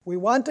We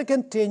want to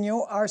continue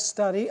our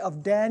study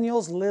of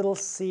Daniel's little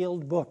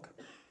sealed book.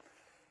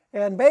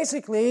 And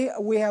basically,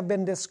 we have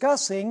been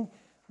discussing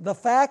the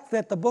fact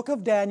that the book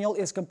of Daniel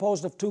is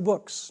composed of two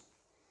books.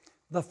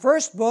 The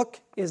first book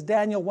is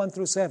Daniel 1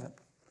 through 7.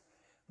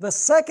 The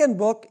second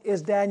book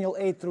is Daniel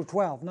 8 through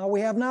 12. Now, we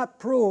have not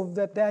proved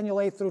that Daniel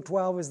 8 through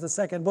 12 is the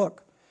second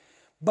book,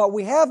 but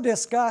we have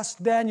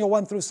discussed Daniel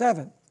 1 through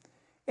 7.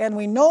 And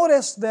we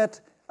noticed that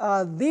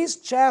these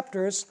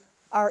chapters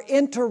are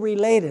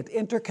interrelated,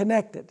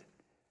 interconnected.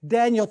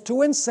 Daniel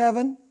 2 and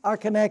 7 are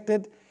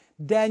connected,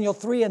 Daniel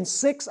 3 and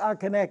 6 are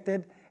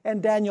connected,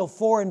 and Daniel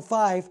 4 and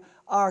 5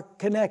 are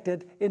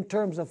connected in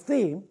terms of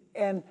theme,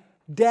 and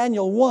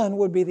Daniel 1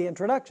 would be the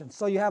introduction.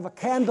 So you have a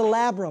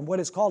candelabrum, what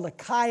is called a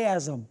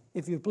chiasm,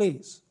 if you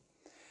please.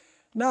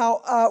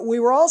 Now, we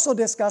were also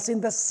discussing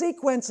the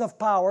sequence of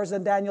powers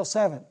in Daniel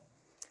 7.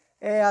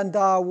 And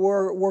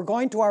we're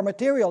going to our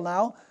material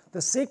now.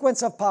 The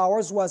sequence of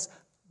powers was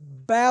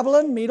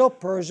Babylon,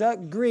 Medo-Persia,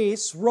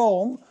 Greece,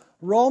 Rome.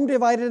 Rome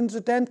divided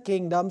into 10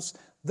 kingdoms.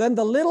 Then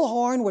the little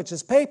horn, which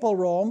is papal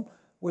Rome,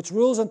 which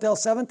rules until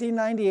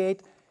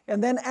 1798.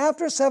 And then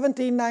after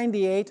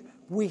 1798,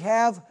 we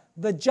have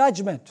the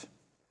judgment.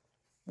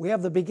 We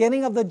have the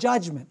beginning of the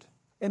judgment.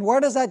 And where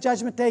does that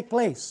judgment take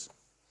place?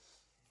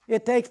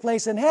 It takes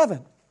place in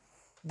heaven.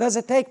 Does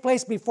it take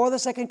place before the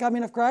second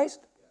coming of Christ?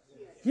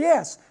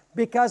 Yes,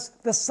 because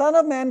the Son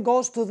of Man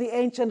goes to the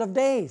Ancient of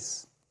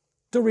Days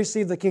to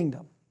receive the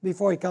kingdom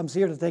before He comes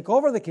here to take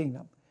over the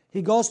kingdom.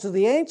 He goes to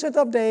the Ancient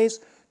of Days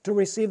to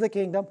receive the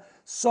kingdom.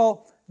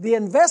 So the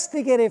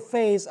investigative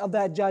phase of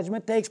that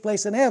judgment takes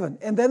place in heaven.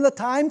 And then the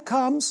time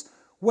comes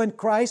when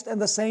Christ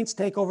and the saints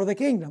take over the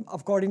kingdom,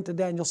 according to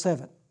Daniel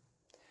 7.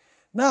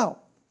 Now,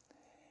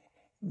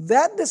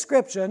 that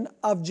description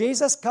of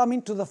Jesus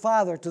coming to the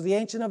Father, to the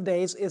Ancient of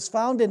Days, is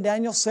found in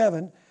Daniel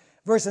 7,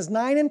 verses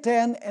 9 and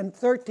 10 and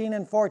 13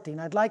 and 14.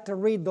 I'd like to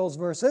read those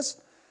verses.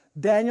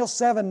 Daniel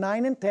 7,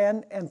 9 and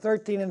 10 and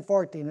 13 and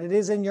 14. It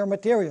is in your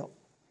material.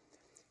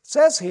 It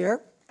says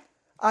here,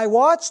 I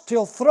watched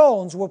till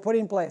thrones were put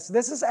in place.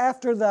 This is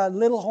after the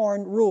little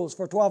horn rules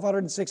for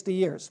 1260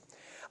 years.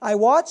 I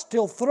watched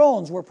till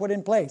thrones were put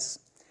in place,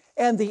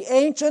 and the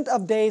Ancient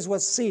of Days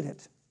was seated.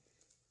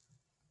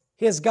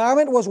 His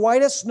garment was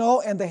white as snow,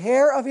 and the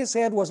hair of his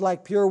head was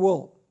like pure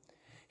wool.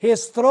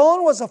 His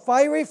throne was a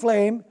fiery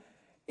flame,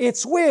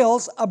 its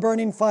wheels a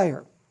burning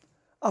fire.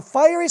 A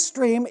fiery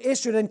stream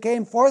issued and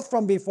came forth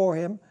from before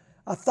him.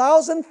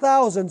 1,000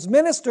 thousands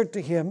ministered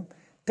to him.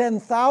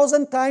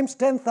 10,000 times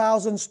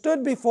 10,000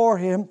 stood before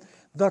him.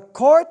 The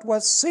court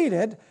was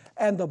seated,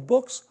 and the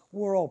books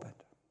were opened.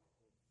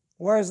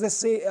 Where is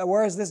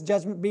this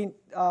judgment being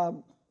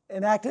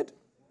enacted?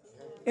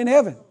 In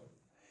heaven.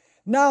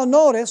 Now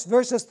notice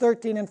verses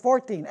 13 and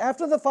 14.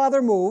 After the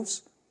Father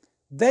moves,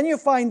 then you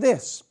find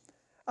this.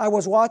 I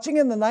was watching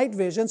in the night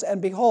visions,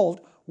 and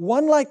behold,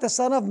 one like the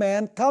Son of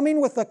Man,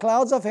 coming with the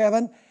clouds of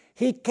heaven.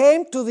 He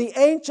came to the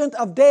Ancient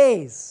of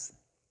Days.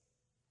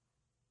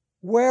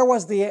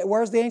 Where's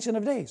the Ancient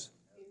of Days?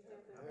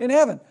 In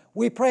heaven.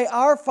 We pray,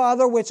 Our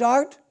Father which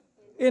art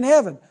in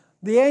heaven.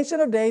 The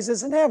Ancient of Days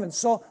is in heaven.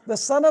 So the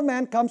Son of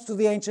Man comes to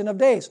the Ancient of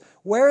Days.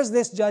 Where is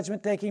this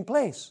judgment taking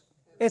place?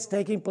 It's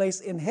taking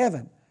place in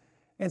heaven.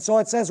 And so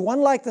it says,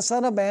 one like the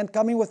Son of Man,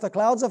 coming with the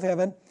clouds of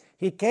heaven.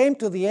 He came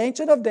to the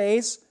Ancient of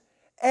Days,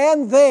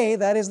 and they,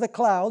 that is the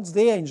clouds,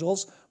 the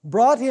angels,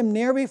 brought him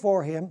near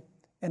before him.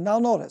 And now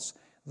notice,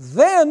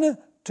 then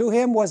to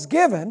him was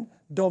given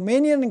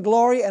dominion and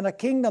glory and a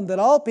kingdom that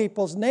all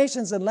peoples,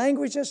 nations, and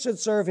languages should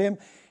serve him.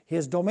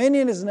 His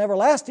dominion is an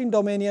everlasting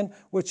dominion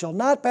which shall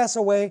not pass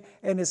away,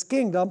 and his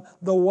kingdom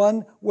the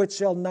one which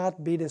shall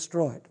not be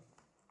destroyed.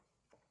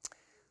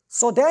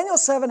 So Daniel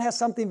 7 has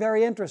something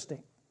very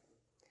interesting.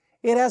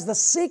 It has the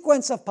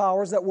sequence of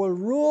powers that will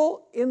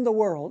rule in the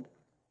world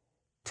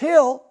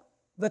till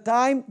the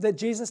time that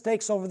Jesus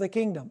takes over the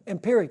kingdom,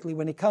 empirically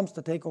when He comes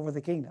to take over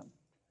the kingdom.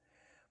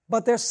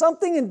 But there's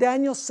something in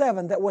Daniel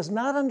 7 that was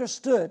not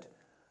understood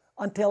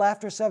until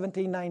after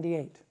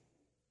 1798.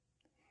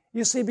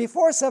 You see,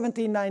 before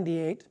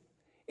 1798,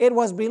 it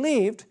was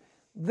believed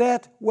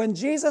that when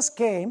Jesus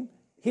came,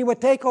 He would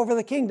take over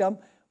the kingdom,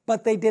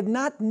 but they did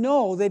not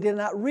know, they did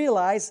not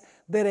realize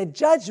that a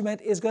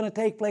judgment is going to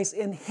take place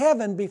in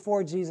heaven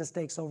before Jesus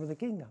takes over the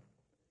kingdom.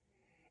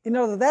 You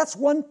know, that's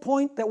one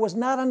point that was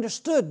not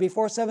understood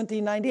before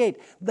 1798,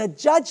 the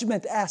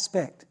judgment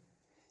aspect.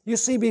 You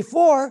see,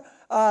 before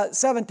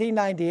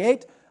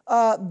 1798,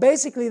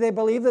 basically they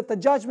believed that the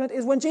judgment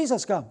is when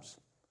Jesus comes.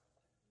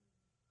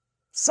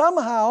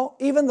 Somehow,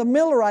 even the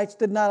Millerites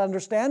did not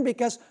understand,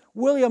 because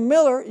William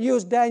Miller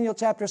used Daniel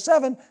chapter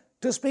 7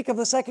 to speak of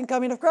the second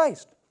coming of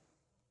Christ.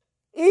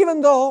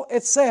 Even though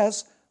it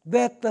says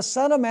that the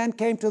Son of Man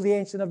came to the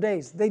Ancient of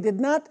Days. They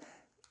did not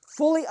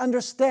fully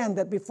understand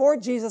that before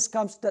Jesus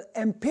comes to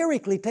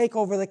empirically take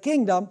over the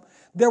kingdom,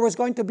 there was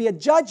going to be a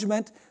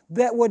judgment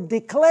that would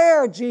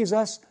declare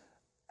Jesus'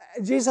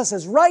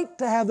 right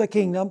to have the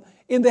kingdom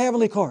in the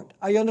heavenly court.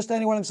 Are you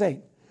understanding what I'm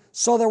saying?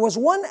 So there was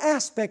one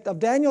aspect of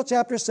Daniel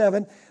chapter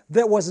 7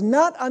 that was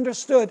not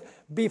understood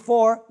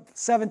before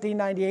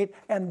 1798,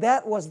 and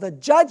that was the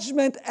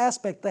judgment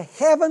aspect, the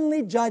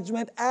heavenly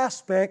judgment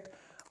aspect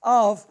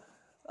of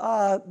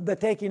the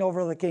taking over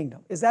of the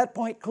kingdom. Is that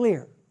point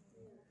clear?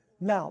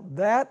 Now,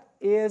 that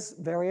is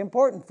very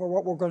important for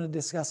what we're going to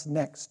discuss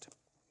next.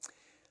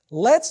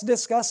 Let's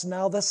discuss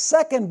now the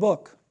second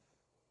book.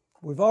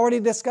 We've already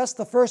discussed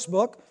the first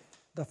book.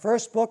 The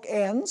first book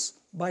ends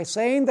by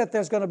saying that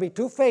there's going to be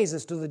two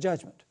phases to the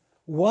judgment.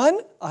 One,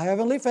 a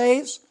heavenly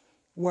phase,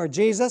 where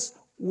Jesus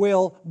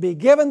will be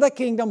given the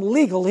kingdom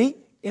legally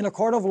in a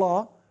court of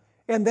law,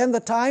 and then the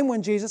time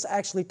when Jesus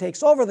actually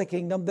takes over the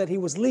kingdom that he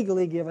was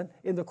legally given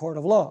in the court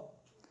of law.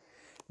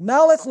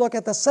 Now let's look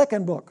at the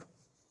second book.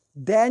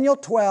 Daniel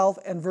 12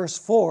 and verse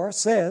 4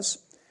 says,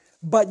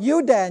 "But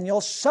you, Daniel,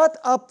 shut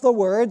up the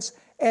words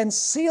and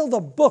seal the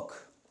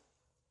book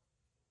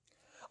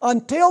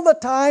until the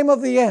time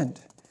of the end.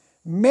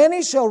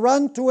 Many shall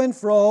run to and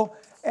fro,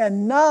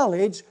 and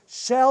knowledge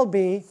shall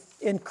be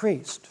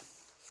increased."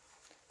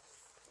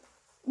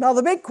 Now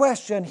the big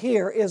question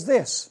here is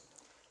this.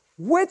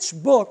 Which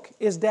book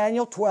is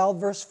Daniel 12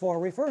 verse 4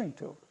 referring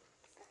to?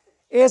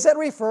 Is it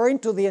referring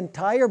to the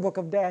entire book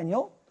of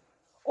Daniel?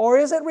 Or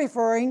is it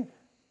referring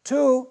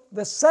to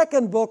the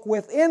second book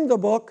within the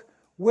book,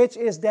 which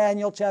is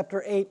Daniel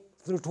chapter 8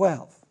 through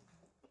 12?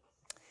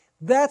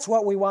 That's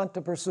what we want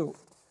to pursue.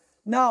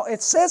 Now,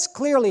 it says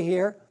clearly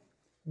here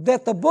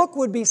that the book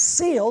would be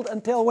sealed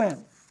until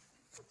when?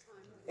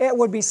 It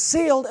would be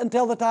sealed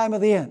until the time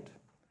of the end.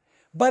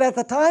 But at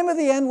the time of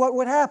the end, what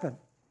would happen?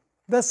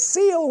 The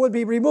seal would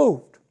be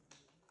removed,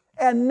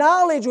 and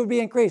knowledge would be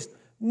increased.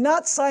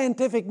 Not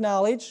scientific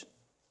knowledge,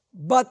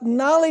 but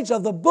knowledge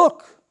of the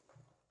book.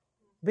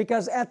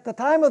 Because at the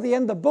time of the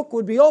end, the book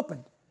would be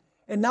opened.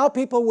 And now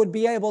people would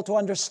be able to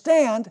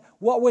understand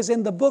what was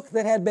in the book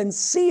that had been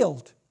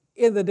sealed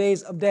in the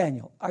days of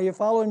Daniel. Are you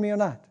following me or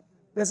not?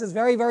 This is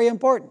very, very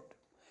important.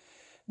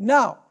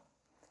 Now,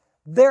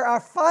 there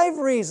are 5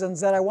 reasons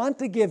that I want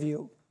to give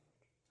you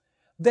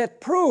that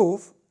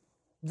prove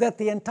that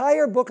the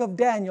entire book of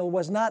Daniel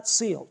was not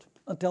sealed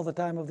until the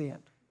time of the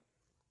end.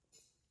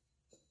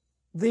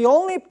 The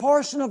only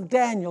portion of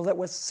Daniel that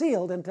was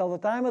sealed until the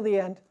time of the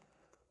end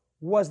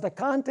was the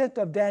content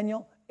of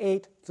Daniel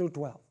 8 through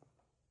 12.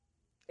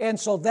 And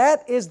so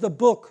that is the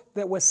book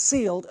that was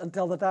sealed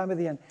until the time of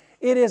the end.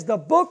 It is the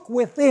book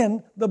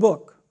within the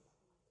book.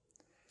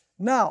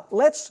 Now,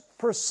 let's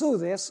pursue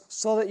this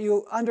so that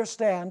you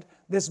understand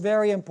this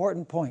very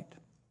important point.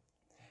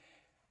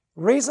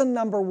 Reason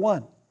number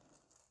 1.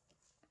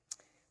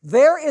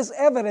 There is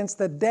evidence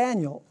that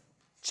Daniel,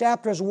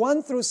 chapters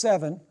 1 through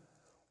 7,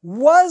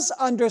 was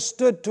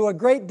understood to a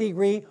great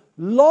degree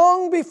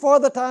long before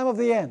the time of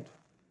the end.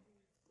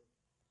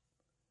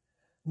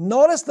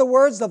 Notice the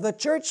words of the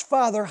church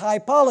father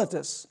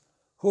Hippolytus,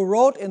 who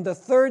wrote in the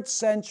 3rd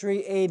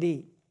century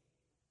A.D.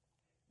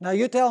 Now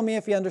you tell me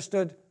if he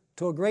understood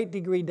to a great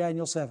degree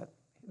Daniel 7.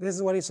 This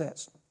is what he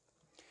says.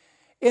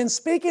 In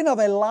speaking of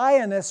a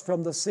lioness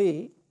from the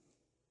sea,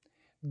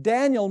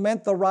 Daniel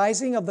meant the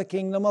rising of the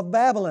kingdom of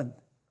Babylon,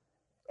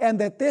 and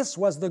that this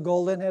was the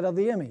golden head of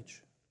the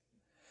image.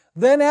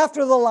 Then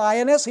after the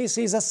lioness, he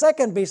sees a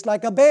second beast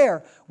like a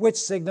bear, which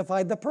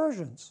signified the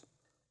Persians.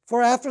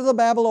 For after the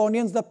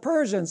Babylonians, the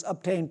Persians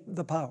obtained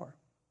the power.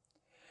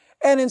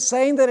 And in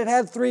saying that it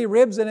had 3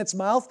 ribs in its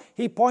mouth,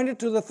 he pointed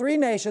to the 3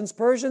 nations,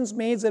 Persians,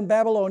 Medes, and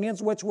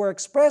Babylonians, which were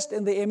expressed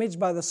in the image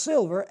by the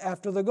silver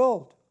after the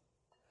gold.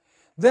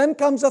 Then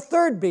comes a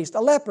third beast,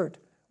 a leopard,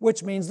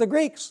 which means the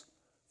Greeks.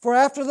 For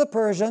after the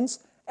Persians,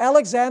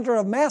 Alexander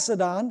of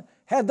Macedon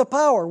had the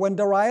power when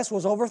Darius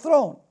was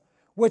overthrown,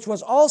 which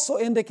was also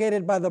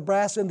indicated by the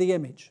brass in the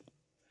image.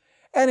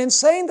 And in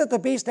saying that the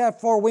beast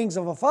had 4 wings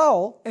of a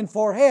fowl and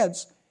 4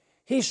 heads,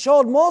 he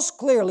showed most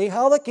clearly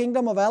how the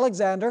kingdom of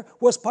Alexander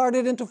was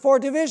parted into 4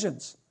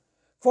 divisions.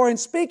 For in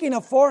speaking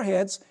of 4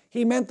 heads,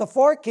 he meant the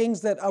 4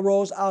 kings that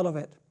arose out of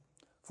it.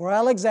 For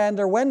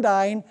Alexander, when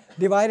dying,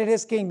 divided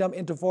his kingdom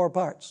into 4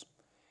 parts.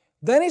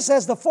 Then he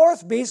says the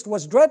 4th beast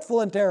was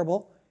dreadful and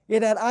terrible.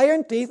 It had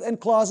iron teeth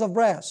and claws of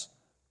brass.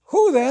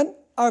 Who then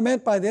are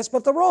meant by this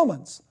but the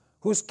Romans,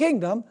 whose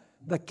kingdom,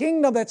 the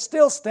kingdom that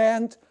still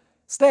stands,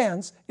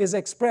 is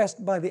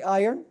expressed by the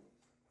iron?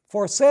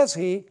 For, says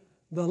he,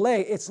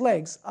 its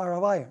legs are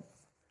of iron.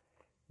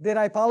 Did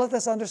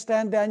Hippolytus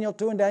understand Daniel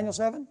 2 and Daniel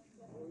 7?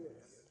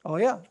 Oh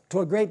yeah,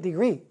 to a great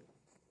degree.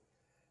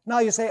 Now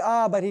you say,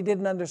 but he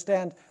didn't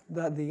understand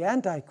the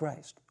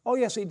Antichrist. Oh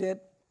yes, he did.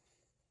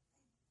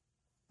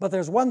 But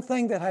there's one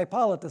thing that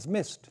Hippolytus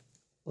missed.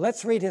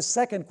 Let's read his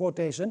second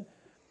quotation.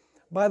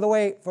 By the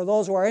way, for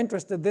those who are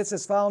interested, this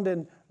is found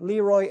in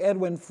Leroy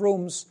Edwin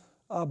Froome's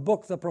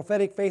book, The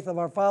Prophetic Faith of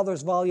Our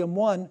Fathers, Volume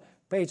 1,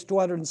 page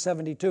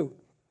 272.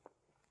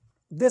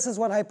 This is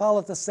what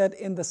Hippolytus said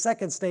in the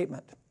second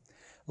statement.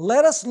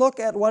 Let us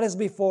look at what is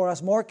before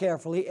us more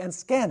carefully and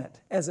scan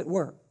it, as it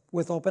were,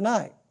 with open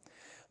eye.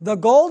 The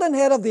golden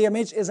head of the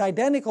image is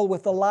identical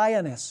with the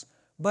lioness,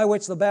 by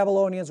which the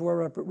Babylonians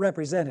were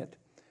represented.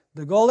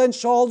 The golden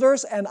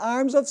shoulders and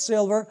arms of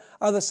silver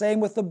are the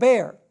same with the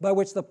bear, by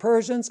which the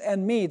Persians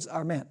and Medes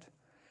are meant.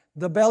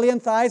 The belly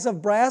and thighs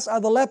of brass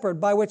are the leopard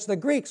by which the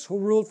Greeks who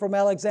ruled from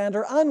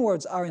Alexander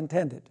onwards are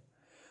intended.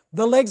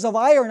 The legs of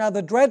iron are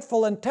the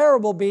dreadful and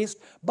terrible beast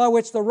by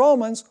which the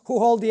Romans who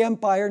hold the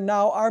empire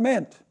now are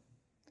meant.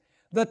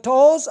 The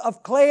toes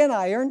of clay and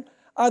iron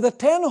are the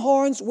 10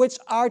 horns which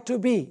are to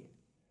be.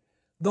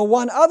 The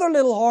one other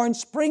little horn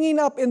springing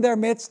up in their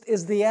midst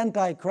is the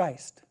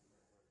Antichrist.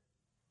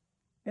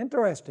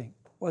 Interesting.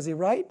 Was he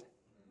right?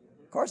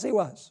 Of course he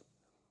was.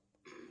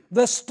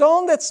 The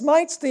stone that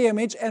smites the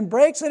image and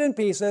breaks it in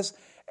pieces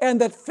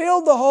and that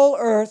filled the whole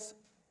earth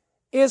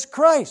is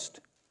Christ,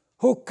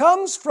 who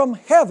comes from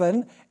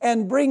heaven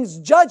and brings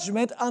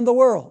judgment on the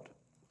world.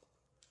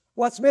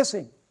 What's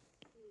missing?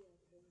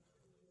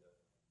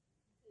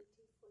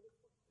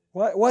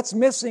 What's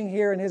missing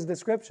here in his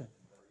description?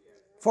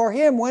 For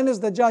him, when is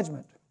the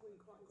judgment?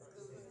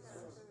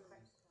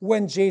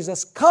 When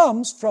Jesus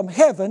comes from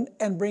heaven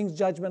and brings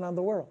judgment on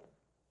the world.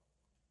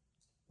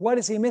 What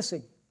is he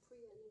missing?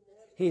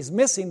 He's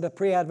missing the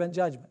pre-Advent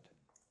judgment.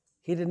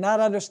 He did not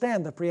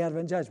understand the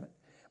pre-Advent judgment.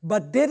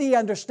 But did he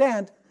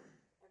understand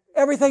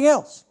everything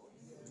else?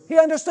 He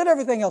understood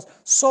everything else.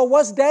 So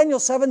was Daniel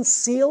 7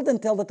 sealed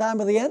until the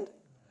time of the end?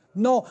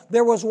 No,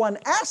 there was one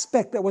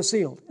aspect that was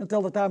sealed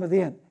until the time of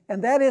the end.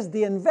 And that is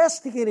the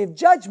investigative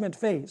judgment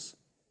phase,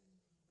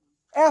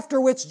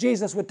 after which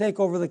Jesus would take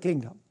over the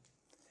kingdom.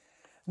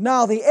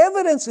 Now, the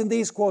evidence in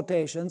these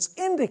quotations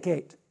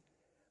indicate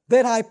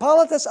that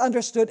Hippolytus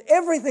understood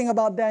everything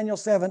about Daniel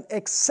 7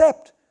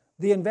 except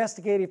the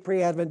investigative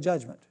pre-Advent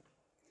judgment.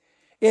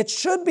 It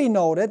should be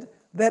noted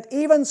that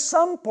even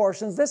some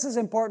portions, this is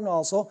important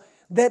also,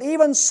 that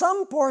even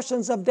some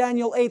portions of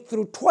Daniel 8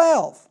 through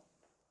 12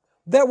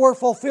 that were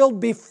fulfilled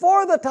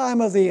before the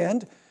time of the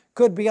end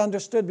could be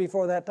understood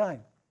before that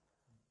time.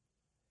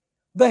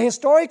 The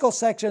historical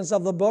sections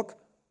of the book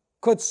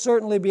could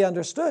certainly be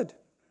understood.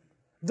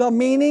 The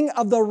meaning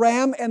of the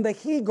ram and the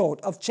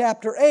he-goat of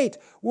chapter 8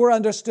 were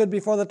understood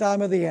before the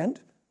time of the end.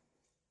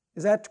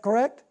 Is that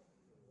correct?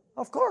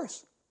 Of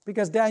course,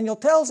 because Daniel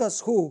tells us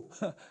who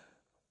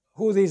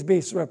these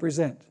beasts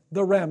represent,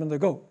 the ram and the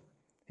goat.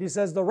 He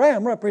says the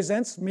ram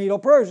represents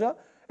Medo-Persia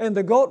and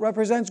the goat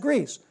represents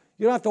Greece.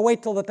 You don't have to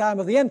wait till the time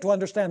of the end to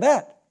understand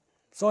that.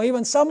 So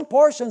even some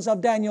portions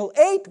of Daniel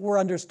 8 were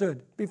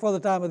understood before the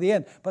time of the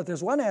end. But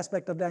there's one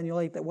aspect of Daniel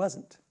 8 that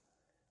wasn't.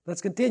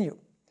 Let's continue.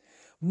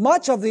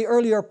 Much of the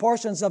earlier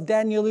portions of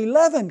Daniel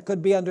 11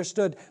 could be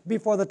understood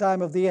before the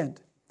time of the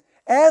end,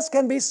 as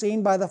can be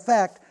seen by the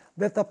fact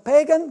that the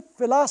pagan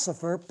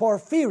philosopher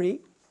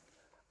Porphyry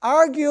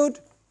argued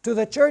to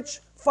the church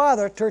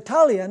father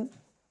Tertullian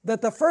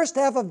that the first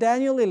half of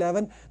Daniel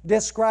 11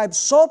 describes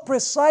so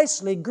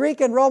precisely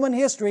Greek and Roman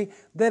history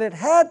that it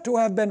had to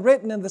have been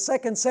written in the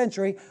 2nd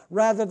century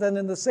rather than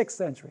in the 6th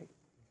century.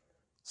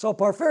 So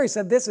Porphyry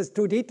said this is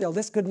too detailed.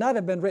 This could not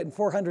have been written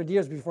 400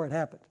 years before it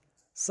happened.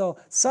 So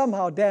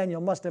somehow Daniel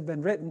must have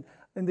been written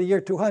in the year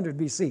 200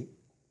 BC.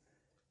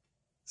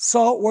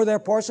 So were there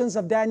portions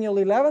of Daniel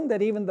 11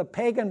 that even the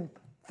pagan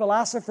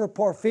philosopher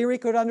Porphyry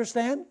could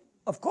understand?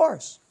 Of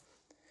course.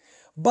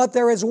 But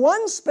there is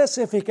one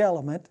specific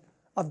element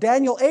of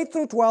Daniel 8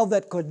 through 12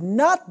 that could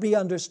not be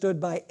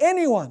understood by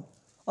anyone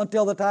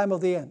until the time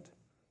of the end.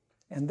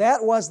 And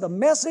that was the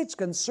message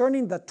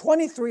concerning the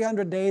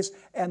 2300 days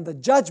and the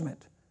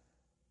judgment.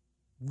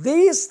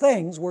 These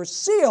things were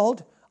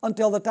sealed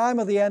until the time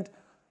of the end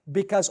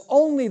because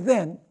only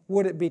then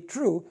would it be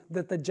true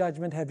that the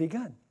judgment had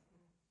begun.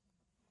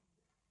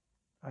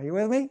 Are you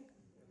with me?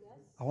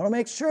 I want to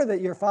make sure that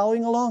you're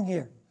following along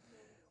here.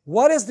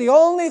 What is the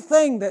only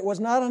thing that was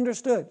not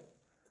understood?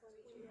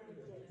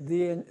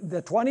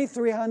 The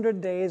 2300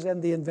 days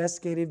and the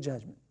investigative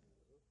judgment.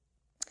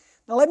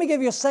 Now let me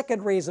give you a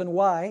second reason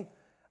why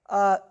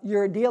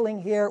you're dealing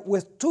here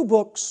with 2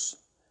 books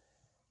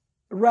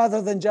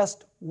rather than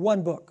just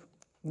 1 book.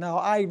 Now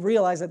I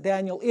realize that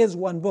Daniel is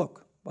 1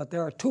 book, but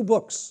there are 2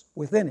 books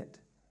within it.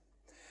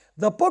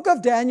 The book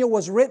of Daniel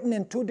was written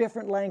in 2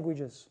 different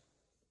languages.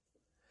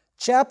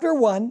 Chapter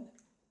 1,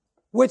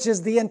 which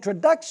is the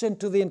introduction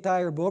to the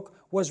entire book,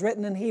 was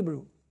written in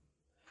Hebrew.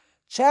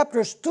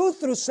 Chapters 2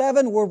 through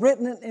 7 were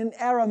written in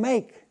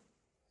Aramaic,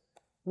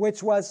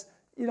 which was,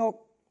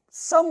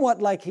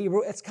 somewhat like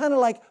Hebrew. It's kind of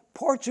like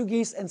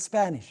Portuguese and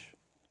Spanish,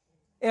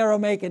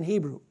 Aramaic and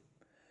Hebrew.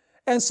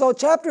 And so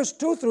chapters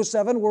 2 through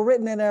 7 were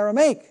written in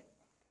Aramaic,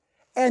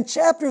 and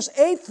chapters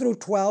 8 through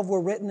 12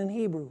 were written in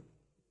Hebrew.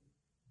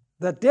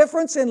 The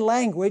difference in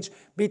language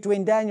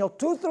between Daniel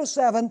 2 through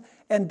 7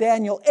 and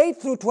Daniel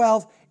 8 through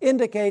 12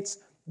 indicates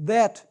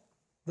that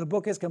the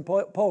book is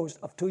composed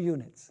of 2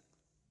 units.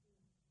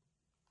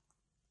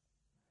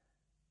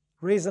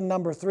 Reason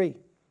number 3,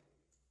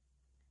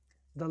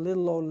 the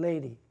little old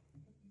lady.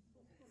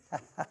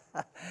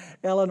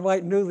 Ellen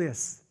White knew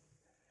this.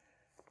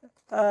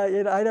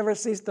 I never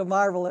cease to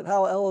marvel at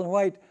how Ellen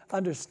White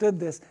understood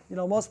this.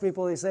 Most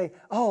people, they say,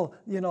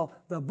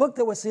 the book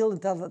that was sealed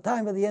until the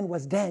time of the end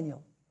was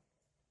Daniel.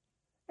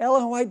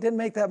 Ellen White didn't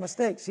make that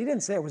mistake. She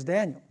didn't say it was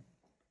Daniel.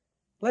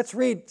 Let's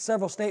read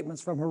several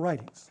statements from her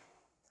writings.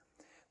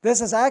 This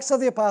is Acts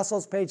of the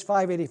Apostles, page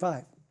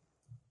 585.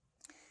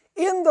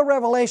 in the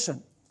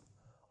Revelation,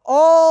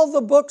 all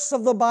the books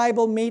of the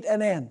Bible meet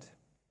an end.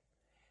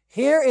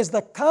 Here is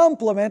the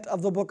complement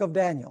of the book of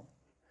Daniel.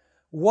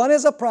 One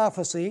is a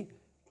prophecy,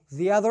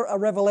 the other a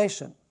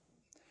revelation.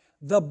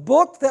 The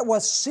book that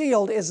was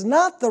sealed is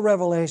not the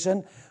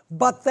revelation,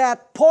 but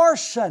that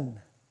portion.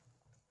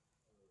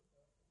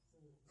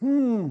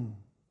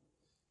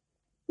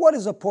 What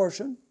is a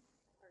portion?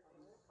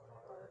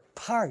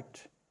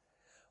 Part.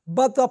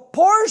 But the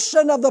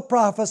portion of the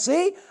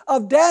prophecy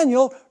of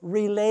Daniel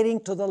relating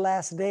to the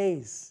last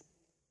days.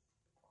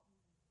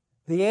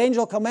 The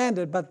angel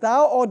commanded, "But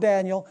thou, O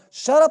Daniel,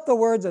 shut up the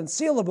words and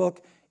seal the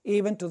book,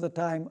 even to the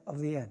time of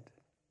the end."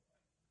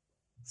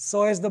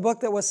 So is the book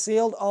that was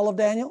sealed all of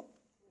Daniel?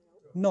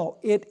 No,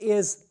 it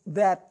is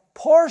that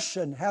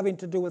portion having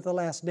to do with the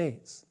last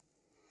days.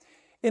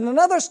 In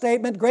another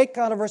statement, Great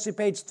Controversy,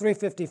 page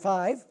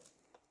 355,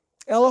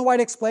 Ellen White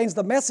explains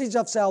the message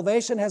of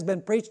salvation has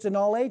been preached in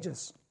all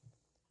ages.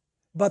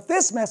 But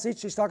this message,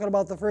 she's talking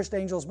about the first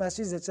angel's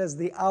message, it says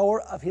the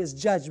hour of his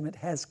judgment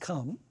has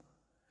come.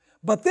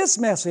 But this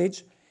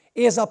message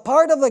is a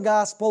part of the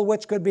gospel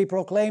which could be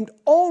proclaimed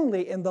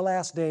only in the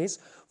last days,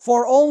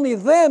 for only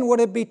then would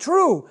it be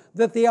true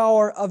that the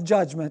hour of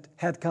judgment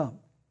had come.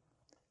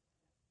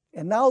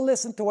 And now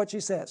listen to what she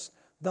says.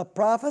 The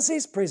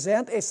prophecies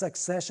present a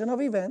succession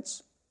of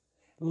events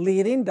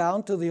leading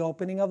down to the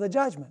opening of the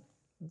judgment.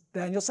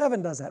 Daniel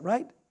 7 does that,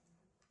 right?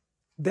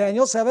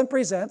 Daniel 7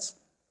 presents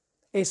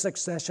a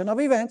succession of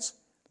events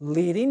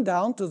leading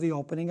down to the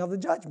opening of the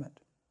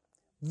judgment.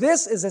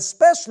 This is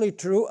especially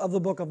true of the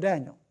book of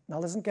Daniel. Now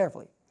listen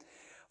carefully.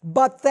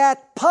 But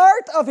that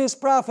part of his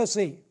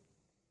prophecy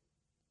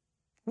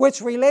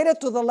which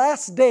related to the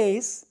last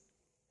days,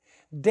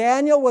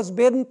 Daniel was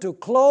bidden to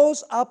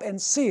close up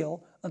and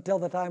seal until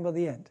the time of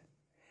the end.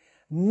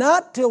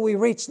 Not till we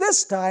reach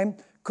this time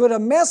could a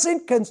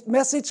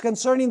message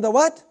concerning the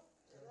what?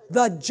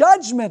 The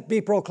judgment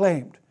be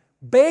proclaimed,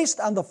 based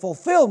on the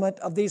fulfillment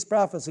of these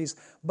prophecies.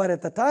 But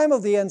at the time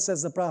of the end,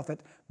 says the prophet,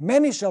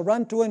 many shall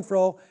run to and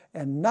fro,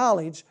 and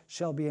knowledge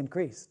shall be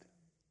increased.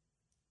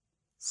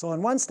 So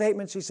in one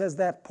statement, she says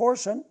that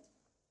portion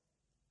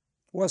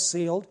was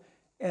sealed,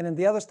 and in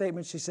the other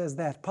statement, she says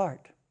that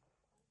part.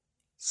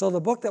 So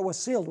the book that was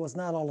sealed was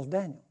not all of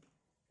Daniel.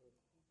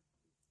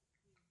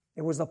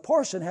 It was the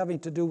portion having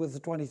to do with the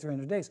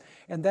 2300 days.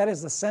 And that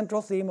is the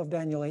central theme of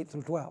Daniel 8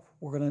 through 12.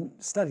 We're going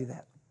to study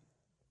that.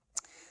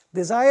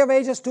 Desire of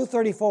Ages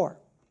 234.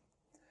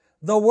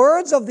 The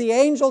words of the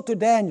angel to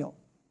Daniel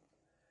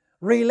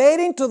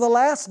relating to the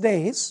last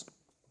days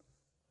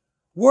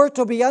were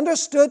to be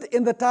understood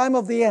in the time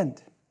of the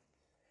end.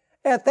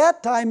 At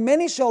that time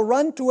many shall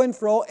run to and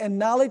fro, and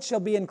knowledge shall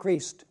be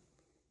increased.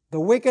 The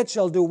wicked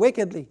shall do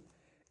wickedly,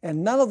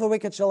 and none of the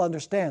wicked shall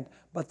understand,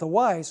 but the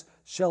wise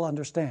shall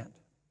understand.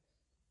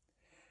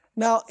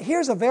 Now,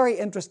 here's a very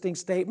interesting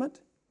statement.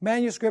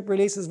 Manuscript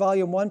Releases,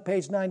 Volume 1,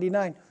 page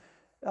 99.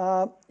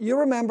 You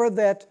remember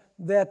that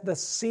the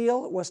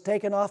seal was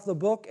taken off the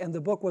book and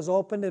the book was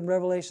opened in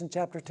Revelation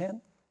chapter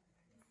 10?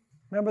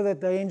 Remember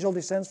that the angel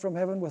descends from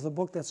heaven with a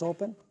book that's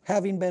open,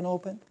 having been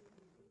opened?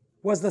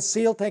 Was the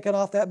seal taken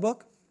off that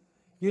book?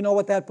 You know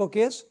what that book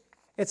is?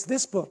 It's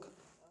this book.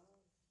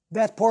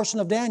 That portion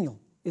of Daniel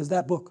is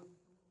that book.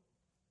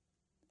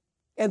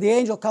 And the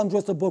angel comes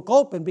with the book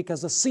open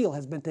because the seal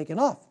has been taken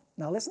off.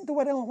 Now listen to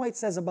what Ellen White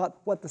says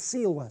about what the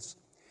seal was.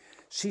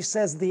 She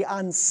says the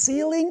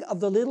unsealing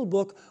of the little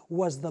book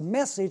was the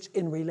message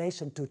in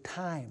relation to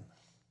time.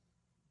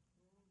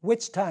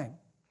 Which time?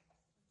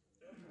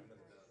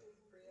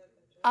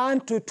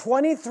 Unto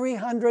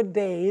 2300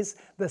 days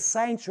the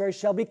sanctuary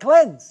shall be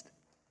cleansed.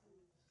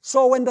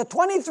 So when the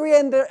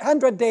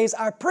 2300 days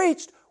are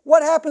preached,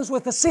 what happens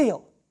with the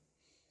seal?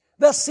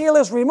 The seal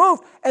is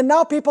removed and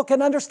now people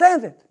can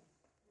understand it.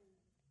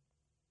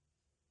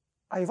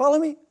 Are you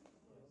following me?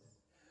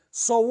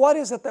 So what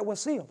is it that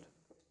was sealed?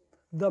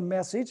 The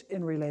message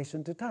in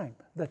relation to time,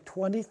 the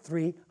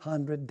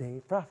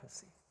 2300-day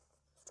prophecy.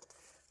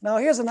 Now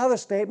here's another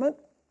statement.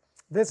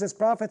 This is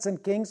Prophets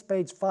and Kings,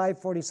 page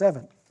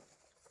 547.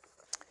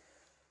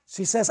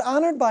 She says,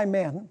 honored by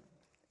men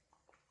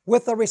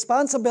with the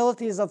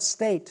responsibilities of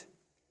state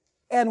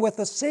and with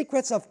the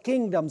secrets of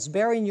kingdoms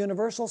bearing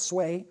universal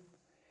sway,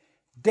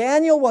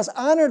 Daniel was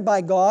honored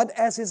by God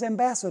as his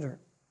ambassador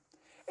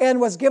and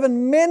was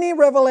given many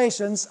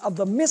revelations of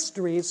the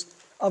mysteries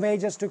of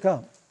ages to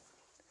come.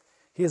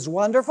 His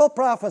wonderful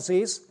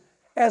prophecies,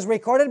 as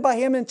recorded by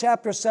him in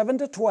chapters 7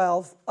 to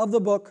 12 of the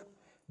book,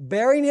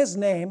 bearing his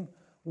name,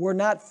 were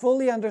not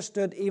fully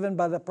understood even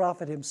by the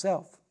prophet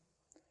himself.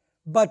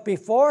 But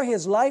before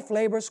his life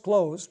labors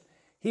closed,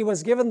 he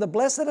was given the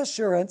blessed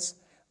assurance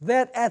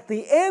that at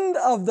the end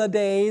of the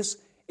days,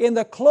 in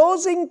the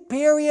closing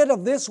period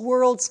of this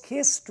world's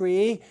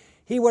history,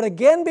 he would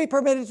again be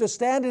permitted to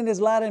stand in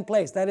his lot and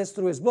place. That is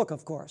through his book,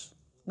 of course,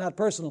 not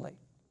personally.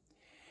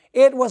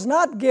 It was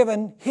not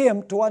given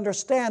him to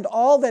understand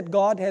all that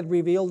God had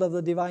revealed of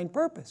the divine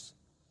purpose.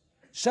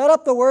 Shut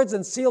up the words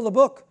and seal the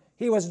book,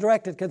 he was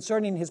directed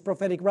concerning his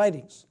prophetic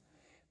writings.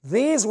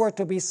 These were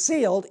to be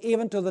sealed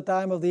even to the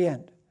time of the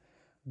end.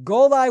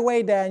 Go thy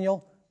way,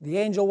 Daniel. The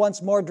angel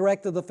once more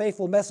directed the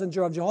faithful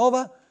messenger of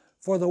Jehovah,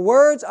 for the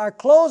words are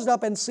closed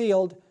up and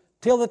sealed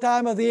till the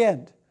time of the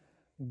end.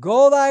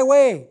 Go thy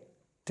way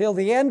till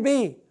the end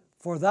be,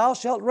 for thou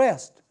shalt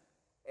rest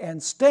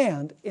and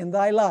stand in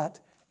thy lot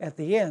at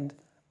the end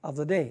of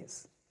the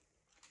days.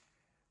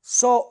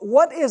 So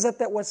what is it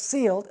that was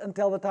sealed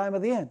until the time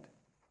of the end?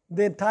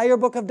 The entire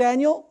book of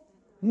Daniel?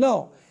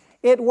 No.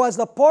 It was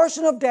the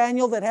portion of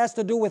Daniel that has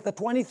to do with the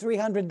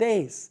 2300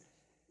 days.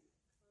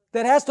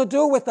 That has to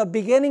do with the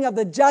beginning of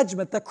the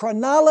judgment, the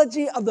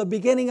chronology of the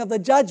beginning of the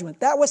judgment.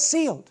 That was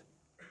sealed.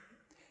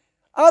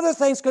 Other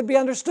things could be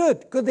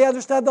understood. Could they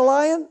understand the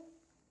lion?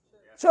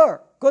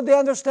 Sure. Could they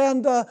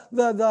understand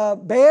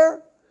the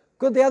bear?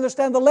 Could they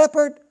understand the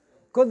leopard?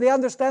 Could they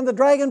understand the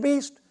dragon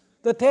beast?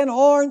 The 10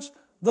 horns?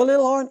 The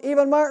little horn?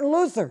 Even Martin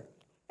Luther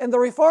and the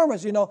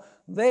reformers,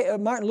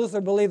 Martin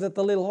Luther believed that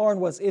the little horn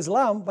was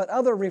Islam, but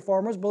other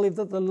reformers believed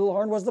that the little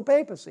horn was the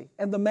papacy,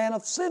 and the man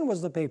of sin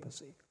was the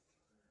papacy.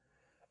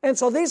 And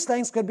so these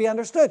things could be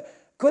understood.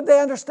 Could they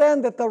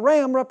understand that the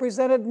ram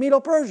represented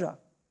Medo-Persia?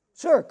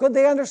 Sure. Could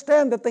they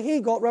understand that the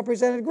he-goat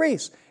represented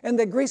Greece, and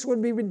that Greece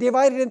would be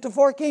divided into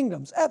 4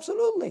 kingdoms?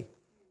 Absolutely.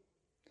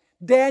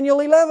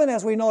 Daniel 11,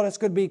 as we notice,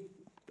 could be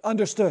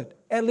understood,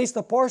 at least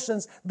the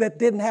portions that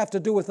didn't have to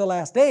do with the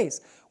last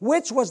days.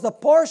 Which was the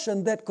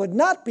portion that could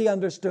not be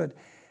understood?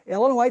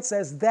 Ellen White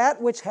says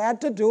that which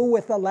had to do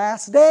with the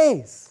last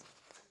days,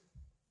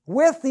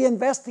 with the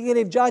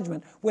investigative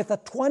judgment, with a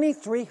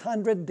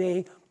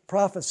 2300-day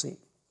prophecy.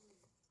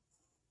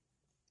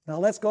 Now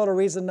let's go to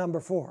reason number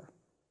 4.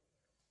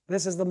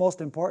 This is the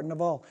most important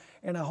of all.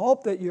 And I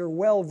hope that you're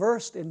well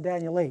versed in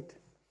Daniel 8.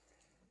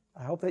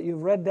 I hope that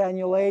you've read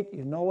Daniel 8,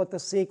 you know what the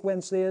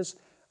sequence is,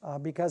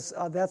 because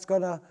that's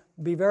going to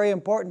be very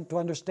important to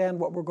understand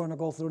what we're going to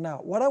go through now.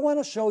 What I want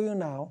to show you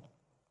now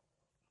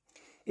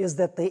is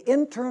that the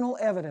internal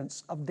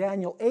evidence of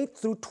Daniel 8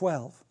 through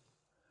 12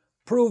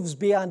 proves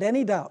beyond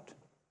any doubt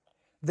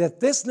that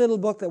this little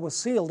book that was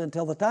sealed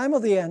until the time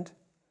of the end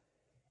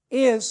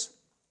is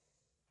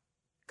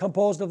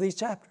composed of these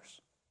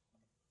chapters.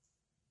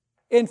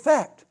 In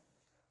fact,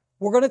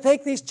 we're going to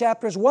take these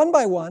chapters one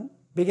by one,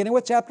 beginning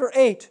with chapter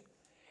 8,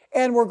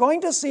 and we're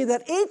going to see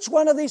that each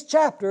one of these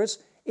chapters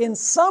in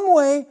some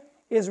way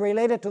is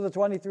related to the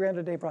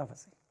 2300-day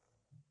prophecy.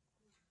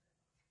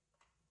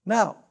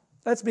 Now,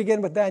 let's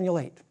begin with Daniel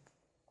 8.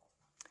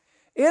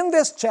 In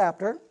this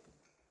chapter,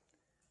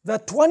 the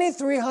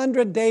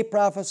 2300-day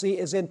prophecy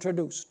is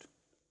introduced.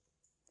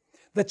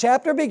 The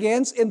chapter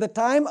begins in the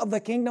time of the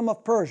kingdom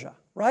of Persia,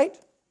 right?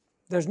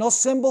 There's no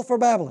symbol for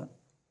Babylon.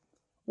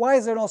 Why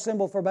is there no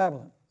symbol for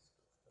Babylon?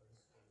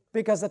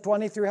 Because the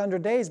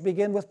 2300 days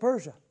begin with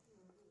Persia.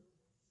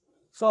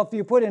 So if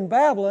you put in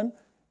Babylon,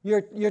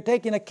 you're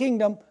taking a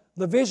kingdom.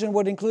 The vision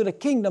would include a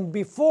kingdom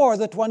before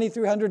the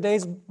 2300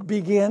 days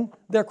begin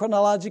their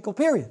chronological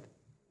period.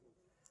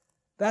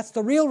 That's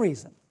the real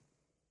reason.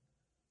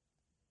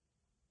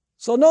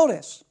 So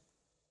notice,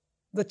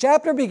 the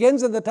chapter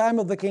begins in the time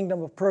of the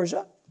kingdom of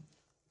Persia,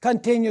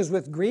 continues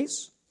with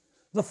Greece,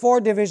 the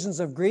 4 divisions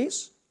of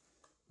Greece,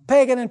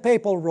 pagan and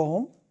papal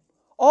Rome,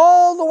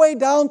 all the way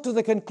down to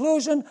the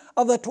conclusion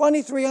of the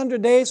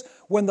 2300 days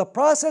when the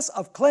process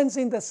of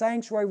cleansing the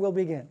sanctuary will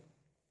begin.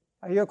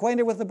 Are you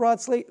acquainted with the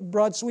broad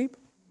sweep?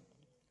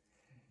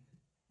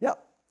 Yeah,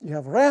 you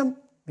have a ram,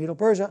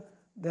 Medo-Persia,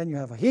 then you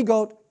have a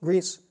he-goat,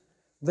 Greece,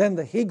 then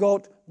the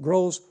he-goat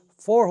grows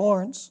 4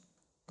 horns.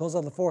 Those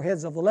are the 4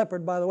 heads of the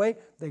leopard, by the way.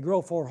 They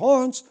grow 4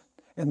 horns,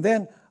 and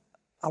then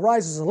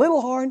arises a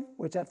little horn,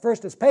 which at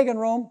first is pagan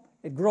Rome.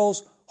 It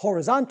grows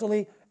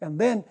horizontally, and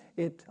then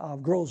it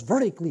grows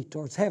vertically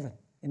towards heaven.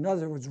 In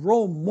other words,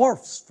 Rome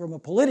morphs from a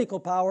political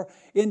power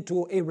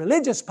into a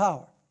religious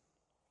power.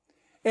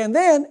 And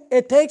then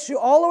it takes you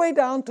all the way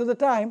down to the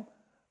time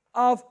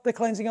of the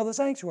cleansing of the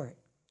sanctuary.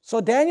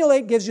 So Daniel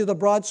 8 gives you the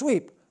broad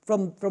sweep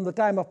from the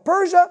time of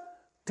Persia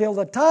till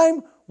the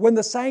time when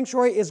the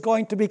sanctuary is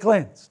going to be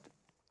cleansed.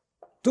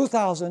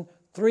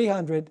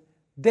 2,300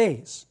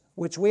 days,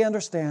 which we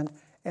understand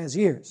as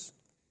years.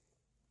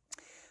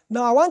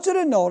 Now I want you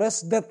to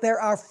notice that there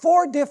are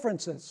 4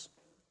 differences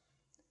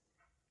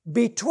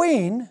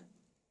between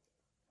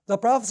the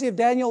prophecy of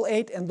Daniel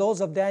 8 and those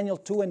of Daniel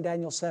 2 and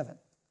Daniel 7.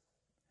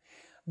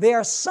 They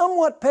are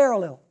somewhat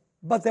parallel,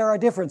 but there are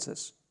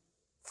differences.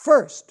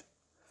 First,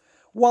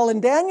 while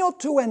in Daniel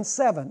 2 and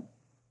 7,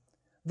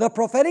 the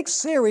prophetic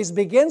series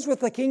begins with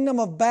the kingdom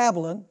of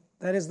Babylon,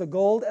 that is the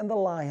gold and the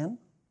lion,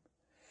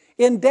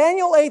 in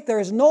Daniel 8 there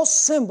is no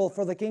symbol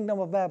for the kingdom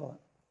of Babylon.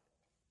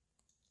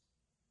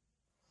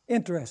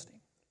 Interesting.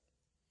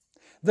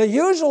 The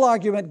usual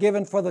argument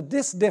given for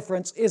this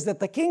difference is that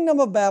the kingdom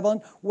of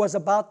Babylon was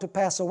about to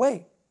pass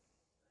away.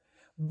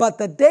 But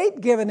the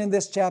date given in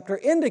this chapter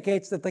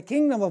indicates that the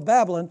kingdom of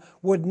Babylon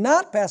would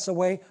not pass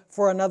away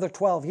for another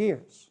 12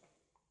 years.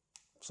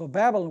 So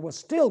Babylon was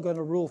still going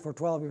to rule for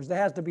 12 years. There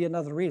has to be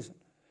another reason.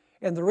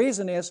 And the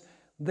reason is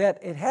that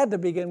it had to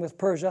begin with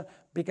Persia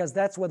because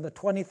that's when the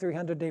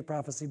 2300-day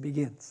prophecy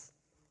begins.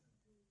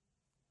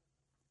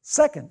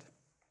 Second,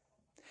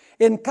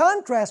 In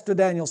contrast to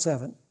Daniel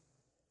 7,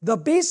 the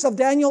beasts of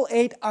Daniel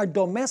 8 are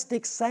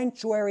domestic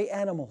sanctuary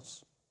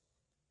animals.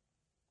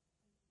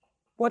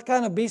 What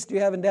kind of beast do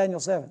you have in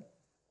Daniel 7?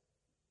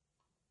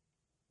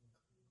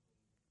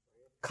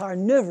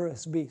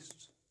 Carnivorous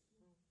beasts.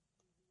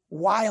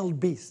 Wild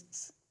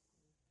beasts.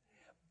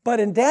 But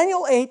in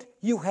Daniel 8,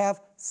 you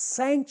have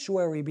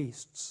sanctuary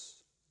beasts,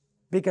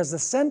 because the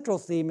central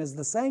theme is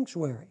the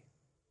sanctuary.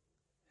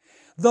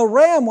 The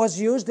ram was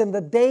used in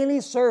the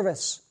daily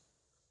service,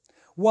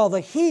 while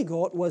the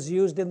he-goat was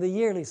used in the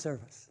yearly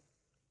service.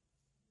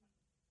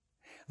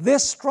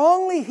 This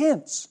strongly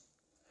hints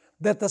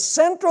that the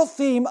central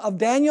theme of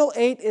Daniel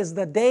 8 is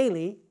the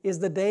daily. Is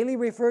the daily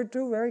referred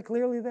to very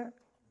clearly there?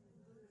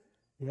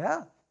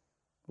 Yeah.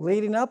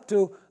 Leading up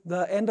to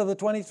the end of the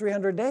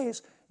 2300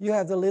 days, you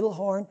have the little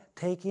horn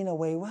taking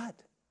away what?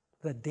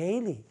 The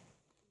daily.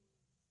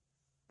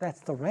 That's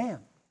the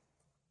ram.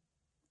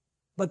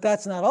 But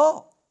that's not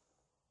all.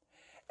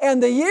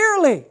 And the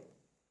yearly,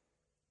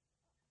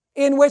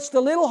 in which the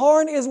little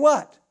horn is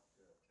what?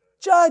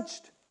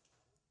 Judged.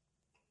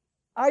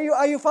 Are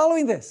you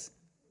following this?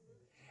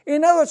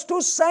 In other words,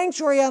 two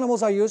sanctuary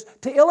animals are used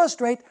to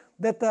illustrate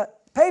that the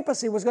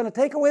papacy was going to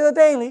take away the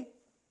daily,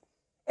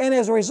 and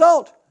as a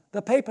result,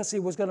 the papacy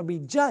was going to be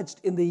judged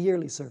in the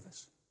yearly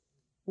service,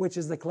 which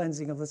is the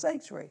cleansing of the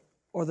sanctuary,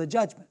 or the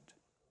judgment.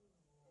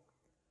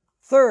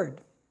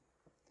 Third,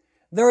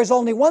 there is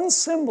only one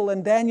symbol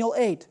in Daniel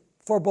 8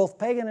 for both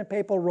pagan and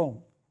papal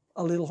Rome,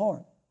 a little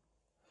horn.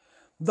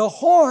 The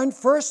horn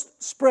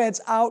first spreads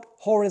out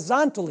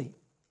horizontally,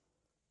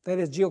 that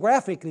is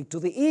geographically, to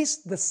the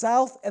east, the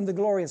south, and the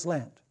glorious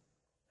land.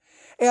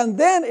 And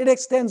then it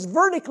extends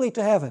vertically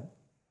to heaven.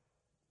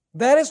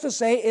 That is to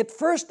say, it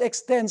first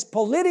extends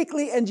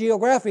politically and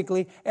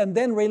geographically, and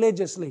then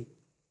religiously.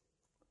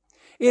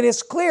 It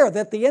is clear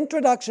that the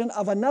introduction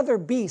of another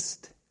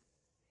beast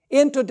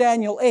into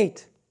Daniel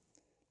 8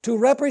 to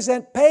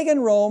represent pagan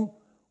Rome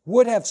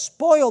would have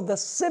spoiled the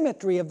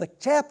symmetry of the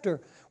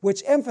chapter,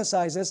 which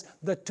emphasizes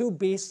the two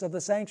beasts of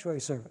the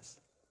sanctuary service.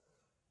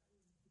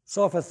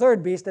 So if a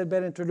third beast had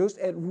been introduced,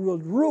 it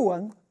would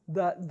ruin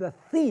the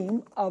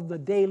theme of the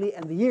daily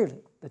and the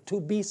yearly, the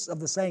two beasts of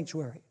the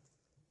sanctuary.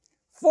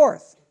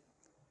 Fourth,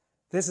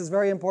 this is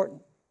very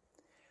important.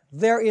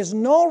 There is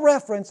no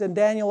reference in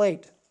Daniel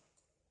 8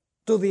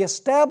 to the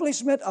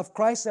establishment of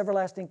Christ's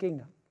everlasting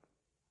kingdom.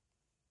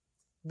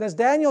 Does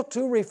Daniel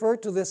 2 refer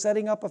to the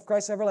setting up of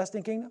Christ's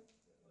everlasting kingdom?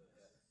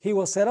 He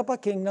will set up a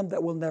kingdom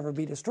that will never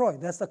be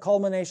destroyed. That's the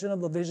culmination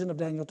of the vision of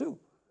Daniel 2.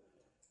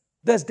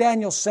 Does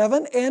Daniel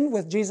 7 end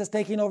with Jesus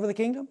taking over the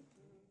kingdom?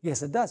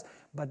 Yes, it does.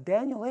 But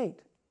Daniel 8,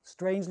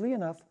 strangely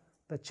enough,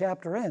 the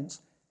chapter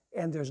ends,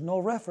 and there's no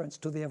reference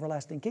to the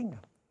everlasting kingdom,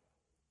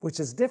 which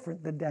is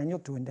different than Daniel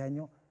 2 and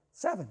Daniel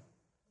 7.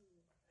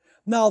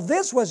 Now,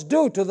 this was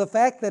due to the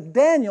fact that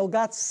Daniel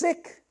got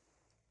sick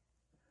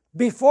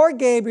before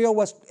Gabriel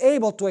was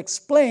able to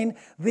explain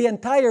the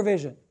entire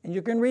vision. And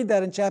you can read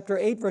that in chapter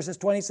 8, verses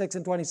 26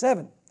 and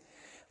 27.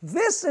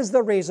 This is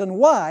the reason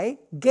why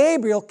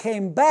Gabriel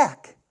came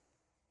back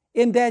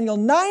in Daniel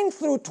 9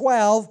 through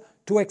 12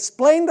 to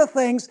explain the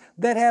things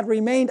that had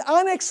remained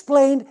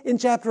unexplained in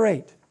chapter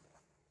 8.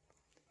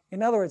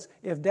 In other words,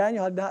 if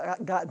Daniel had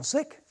not gotten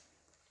sick,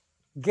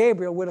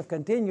 Gabriel would have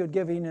continued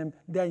giving him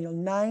Daniel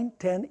 9,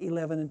 10,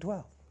 11, and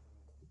 12.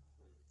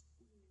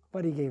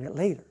 But he gave it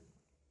later.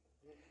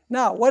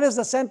 Now, what is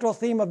the central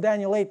theme of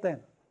Daniel 8 then?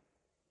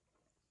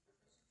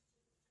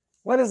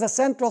 What is the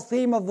central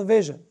theme of the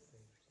vision?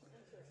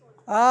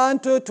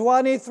 Unto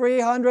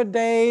 2300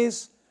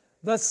 days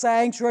the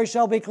sanctuary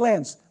shall be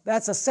cleansed.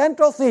 That's a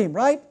central theme,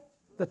 right?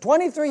 The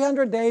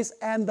 2300 days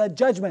and the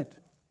judgment.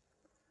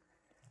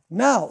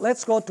 Now,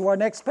 let's go to our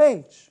next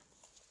page.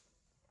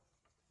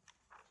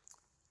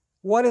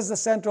 What is the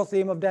central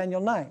theme of Daniel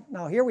 9?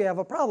 Now, here we have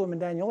a problem in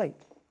Daniel 8.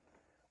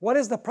 What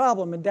is the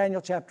problem in Daniel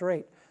chapter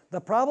 8? The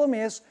problem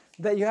is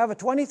that you have a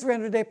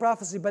 2300-day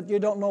prophecy, but you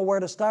don't know where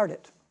to start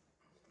it.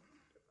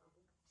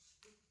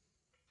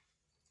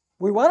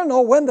 We want to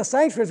know when the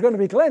sanctuary is going to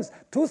be cleansed.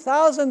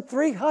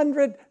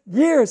 2,300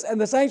 years and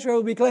the sanctuary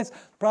will be cleansed.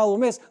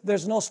 Problem is,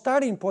 there's no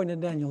starting point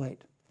in Daniel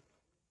 8.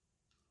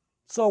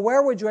 So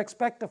where would you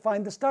expect to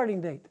find the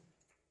starting date?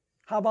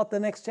 How about the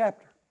next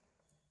chapter?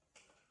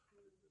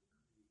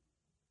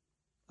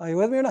 Are you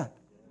with me or not?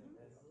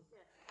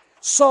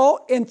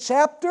 So in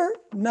chapter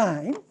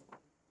 9,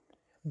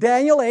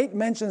 Daniel 8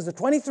 mentions the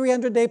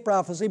 2300-day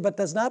prophecy but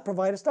does not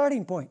provide a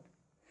starting point.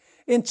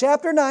 In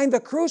chapter 9, the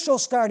crucial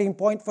starting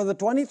point for the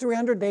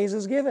 2300 days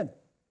is given.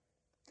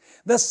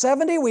 The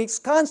 70 weeks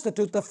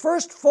constitute the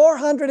first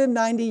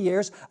 490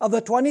 years of the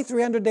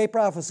 2300-day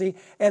prophecy,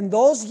 and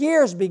those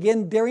years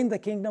begin during the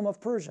kingdom of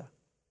Persia.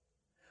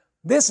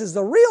 This is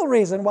the real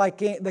reason why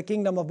the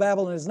kingdom of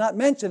Babylon is not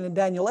mentioned in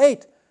Daniel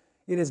 8.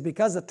 It is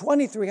because the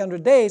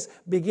 2300 days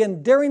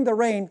begin during the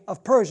reign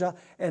of Persia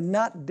and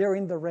not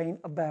during the reign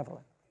of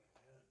Babylon.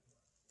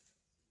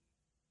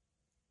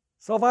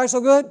 So far, so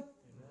good?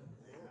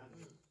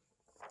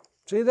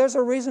 See, there's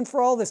a reason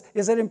for all this.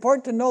 Is it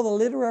important to know the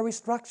literary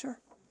structure?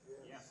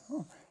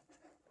 Oh.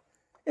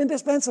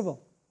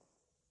 Indispensable.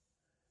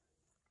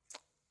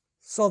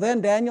 So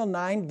then Daniel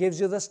 9 gives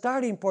you the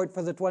starting point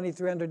for the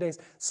 2300 days.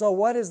 So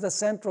what is the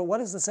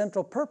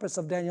central purpose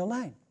of Daniel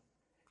 9?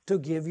 To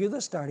give you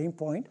the starting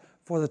point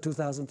for the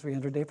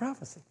 2300 day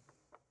prophecy.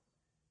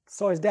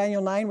 So is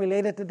Daniel 9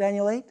 related to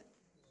Daniel 8?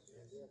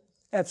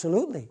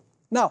 Absolutely.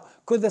 Now,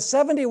 could the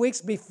 70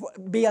 weeks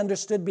be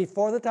understood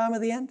before the time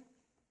of the end?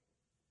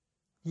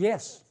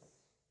 Yes.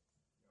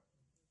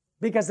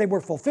 Because they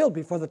were fulfilled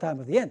before the time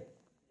of the end.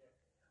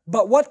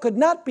 But what could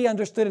not be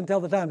understood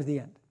until the time of the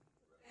end?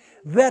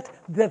 That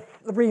the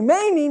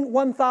remaining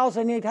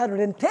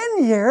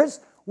 1,810 years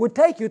would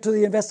take you to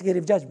the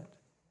investigative judgment.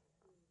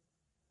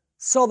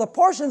 So the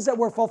portions that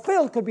were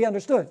fulfilled could be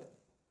understood.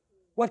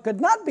 What could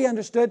not be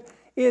understood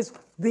is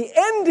the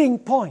ending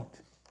point.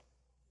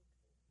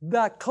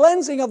 The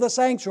cleansing of the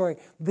sanctuary,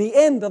 the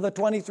end of the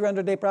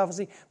 2300-day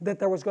prophecy, that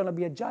there was going to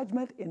be a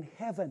judgment in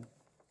heaven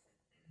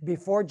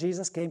before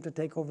Jesus came to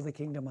take over the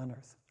kingdom on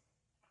earth.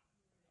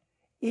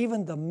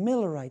 Even the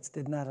Millerites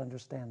did not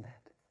understand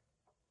that.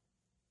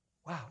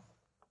 Wow.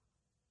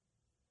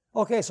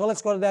 Okay, so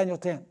let's go to Daniel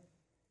 10.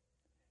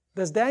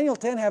 Does Daniel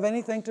 10 have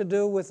anything to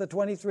do with the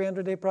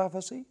 2300-day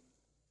prophecy?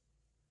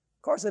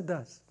 Of course it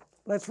does.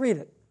 Let's read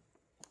it.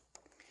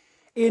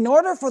 In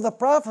order for the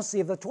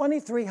prophecy of the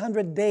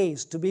 2300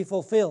 days to be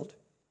fulfilled,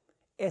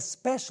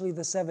 especially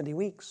the 70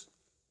 weeks,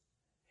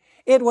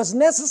 it was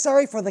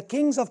necessary for the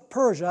kings of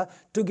Persia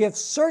to give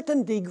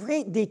certain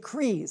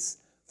decrees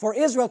for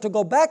Israel to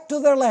go back to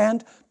their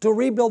land, to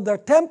rebuild their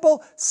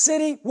temple,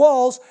 city,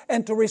 walls,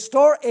 and to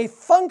restore a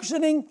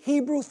functioning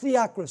Hebrew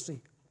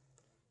theocracy.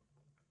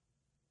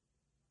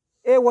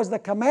 It was the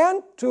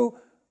command to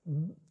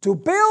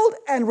build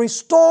and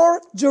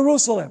restore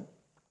Jerusalem.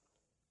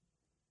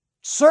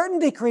 Certain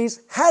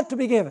decrees had to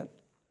be given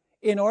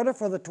in order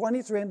for the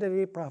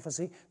 2300-day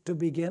prophecy to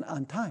begin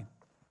on time.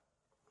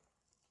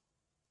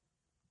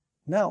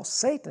 Now,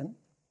 Satan,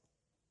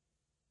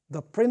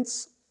 the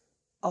prince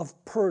of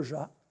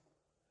Persia,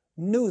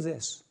 knew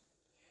this.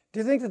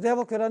 Do you think the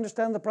devil could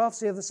understand the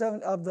prophecy of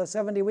the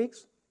 70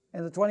 weeks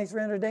and the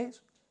 2300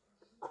 days?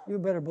 You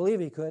better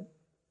believe he could.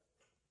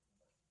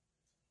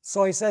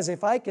 So he says,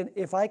 if I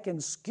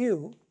can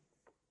skew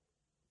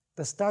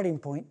the starting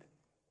point,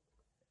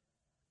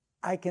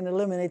 I can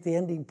eliminate the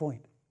ending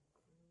point.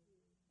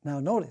 Now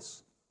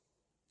notice,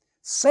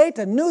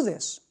 Satan knew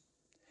this,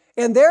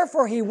 and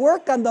therefore he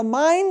worked on the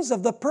minds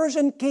of the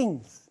Persian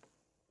kings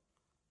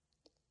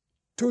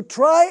to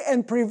try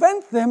and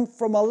prevent them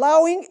from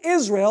allowing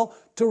Israel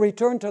to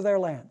return to their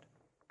land.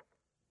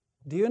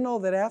 Do you know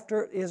that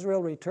after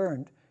Israel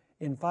returned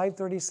in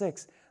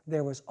 536,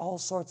 there was all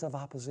sorts of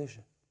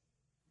opposition?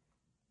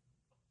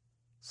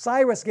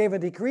 Cyrus gave a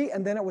decree,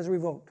 and then it was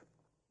revoked.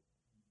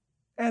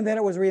 And then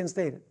it was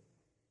reinstated.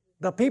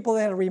 The people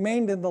that had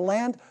remained in the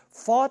land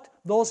fought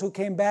those who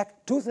came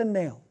back tooth and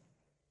nail.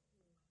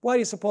 Why do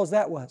you suppose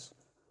that was?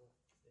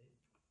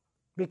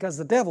 Because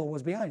the devil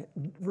was behind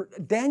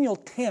it. Daniel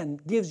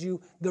 10 gives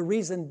you the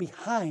reason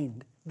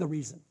behind the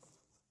reason.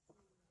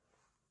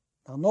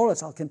 Now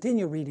notice, I'll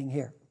continue reading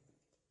here.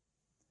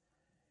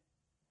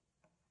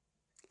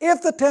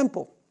 If the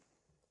temple,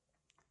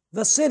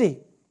 the city,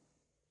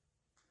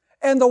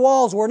 and the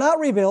walls were not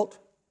rebuilt,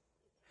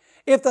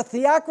 if the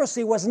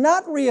theocracy was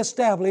not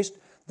reestablished,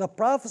 the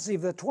prophecy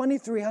of the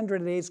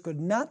 2300 days could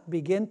not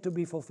begin to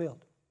be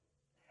fulfilled,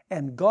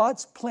 and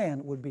God's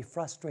plan would be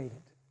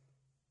frustrated.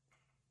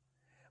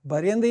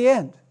 But in the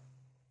end,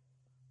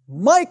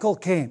 Michael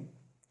came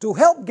to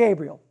help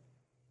Gabriel,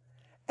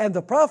 and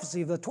the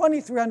prophecy of the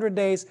 2300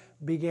 days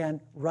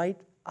began right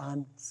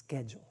on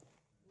schedule.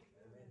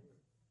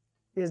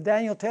 Is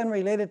Daniel 10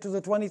 related to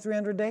the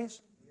 2300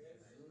 days?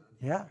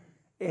 Yeah.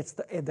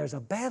 There's a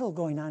battle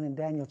going on in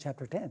Daniel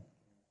chapter 10.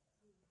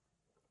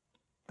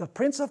 The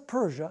prince of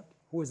Persia,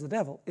 who is the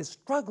devil, is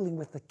struggling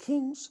with the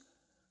kings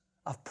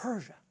of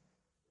Persia.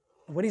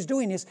 And what he's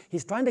doing is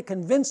he's trying to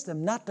convince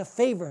them not to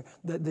favor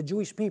the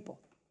Jewish people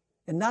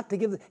and not to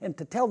give and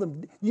to tell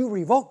them, you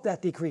revoke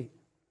that decree.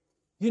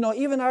 You know,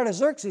 even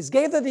Artaxerxes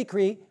gave the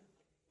decree,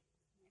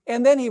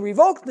 and then he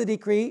revoked the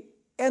decree,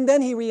 and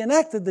then he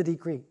reenacted the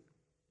decree.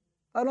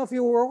 I don't know if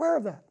you were aware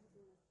of that.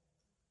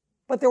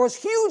 But there was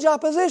huge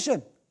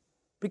opposition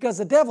because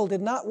the devil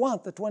did not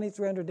want the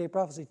 2300-day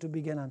prophecy to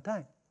begin on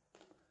time.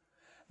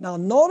 Now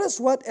notice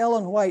what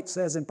Ellen White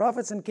says in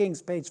Prophets and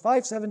Kings, page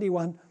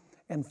 571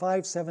 and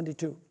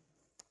 572.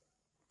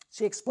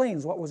 She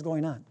explains what was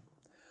going on.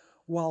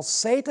 While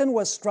Satan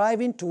was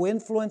striving to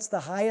influence the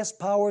highest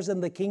powers in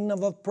the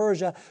kingdom of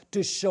Persia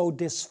to show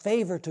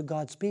disfavor to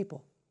God's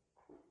people,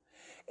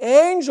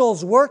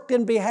 angels worked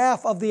in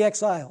behalf of the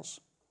exiles.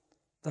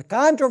 The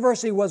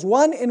controversy was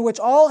one in which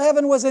all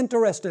heaven was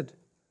interested.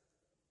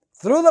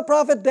 Through the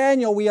prophet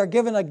Daniel, we are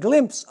given a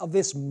glimpse of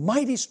this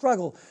mighty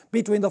struggle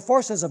between the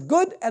forces of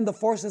good and the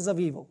forces of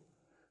evil.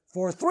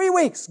 For 3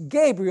 weeks,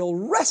 Gabriel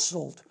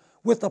wrestled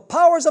with the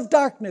powers of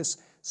darkness,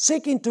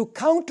 seeking to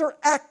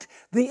counteract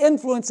the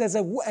influences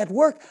at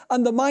work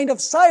on the mind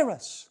of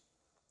Cyrus.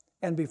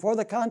 And before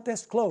the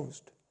contest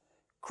closed,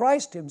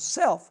 Christ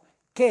himself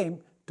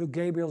came to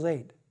Gabriel's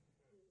aid.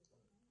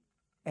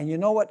 And you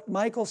know what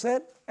Michael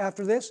said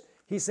after this?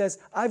 He says,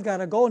 I've got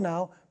to go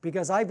now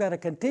because I've got to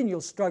continue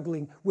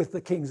struggling with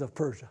the kings of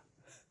Persia.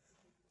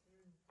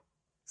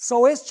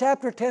 So is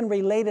chapter 10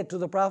 related to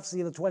the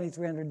prophecy of the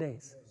 2300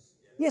 days?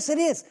 Yes, it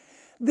is.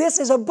 This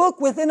is a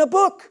book within a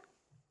book.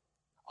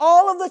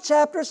 All of the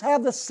chapters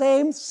have the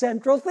same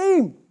central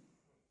theme,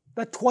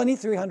 the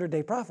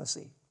 2300-day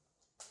prophecy.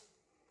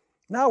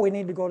 Now we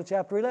need to go to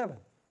chapter 11.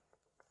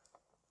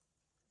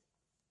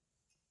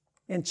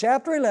 In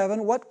chapter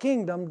 11, what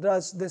kingdom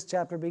does this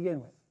chapter begin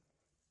with?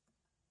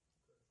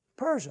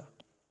 Persia.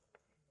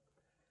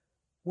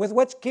 With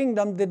which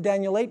kingdom did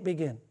Daniel 8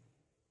 begin?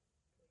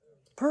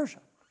 Persia.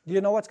 Do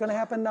you know what's going to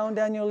happen now in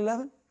Daniel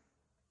 11?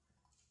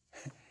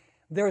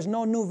 There is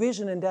no new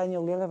vision in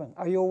Daniel 11.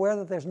 Are you aware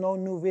that there's no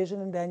new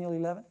vision in Daniel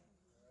 11?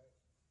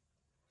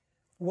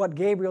 What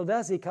Gabriel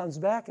does, he comes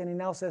back and he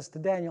now says to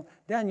Daniel,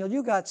 Daniel,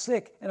 you got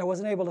sick and I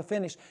wasn't able to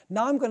finish.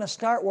 Now I'm going to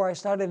start where I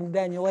started in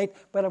Daniel 8,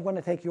 but I'm going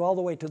to take you all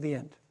the way to the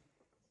end.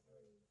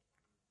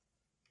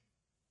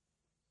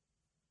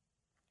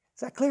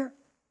 Is that clear?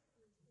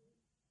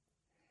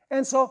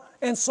 And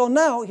so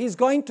now he's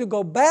going to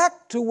go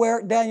back to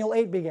where Daniel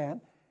 8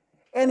 began,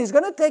 and he's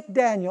going to take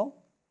Daniel,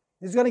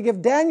 he's going to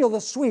give Daniel the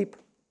sweep,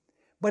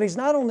 but he's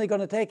not only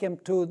going to take him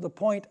to the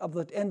point of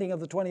the ending of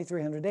the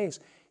 2300 days,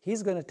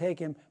 he's going to take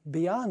him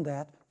beyond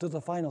that to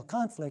the final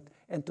conflict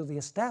and to the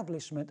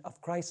establishment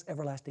of Christ's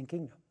everlasting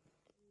kingdom,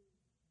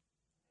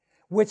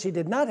 which he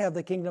did not have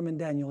the kingdom in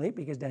Daniel 8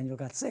 because Daniel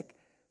got sick.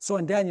 So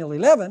in Daniel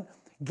 11,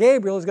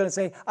 Gabriel is going to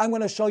say, I'm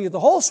going to show you the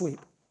whole sweep.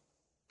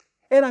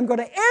 And I'm going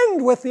to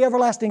end with the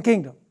everlasting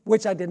kingdom,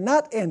 which I did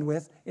not end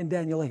with in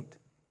Daniel 8.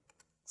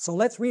 So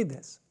let's read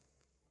this.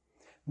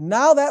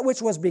 Now that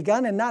which was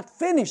begun and not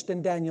finished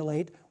in Daniel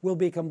 8 will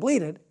be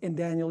completed in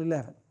Daniel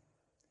 11.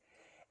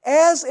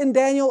 As in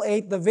Daniel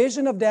 8, the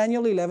vision of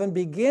Daniel 11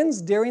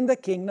 begins during the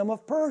kingdom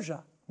of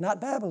Persia,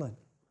 not Babylon.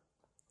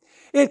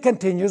 It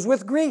continues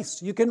with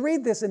Greece. You can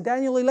read this in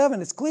Daniel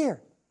 11, it's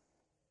clear.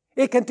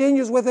 It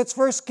continues with its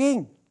first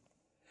king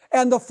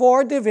and the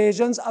 4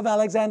 divisions of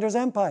Alexander's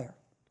empire.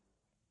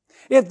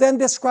 It then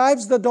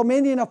describes the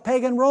dominion of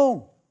pagan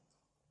Rome.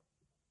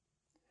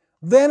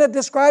 Then it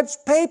describes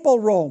papal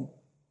Rome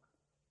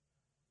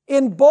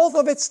in both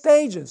of its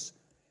stages,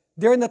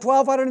 during the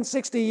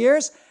 1260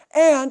 years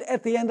and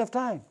at the end of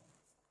time.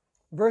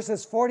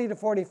 Verses 40 to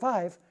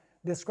 45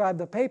 describe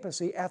the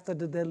papacy after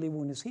the deadly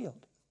wound is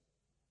healed.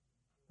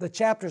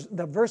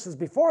 The verses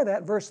before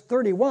that, verse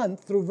 31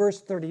 through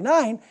verse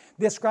 39,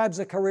 describes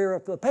the career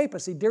of the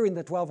papacy during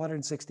the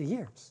 1260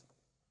 years.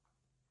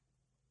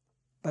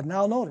 But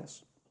now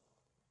notice,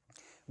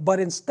 but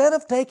instead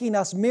of taking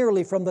us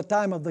merely from the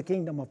time of the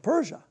kingdom of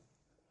Persia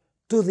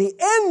to the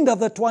end of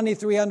the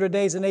 2300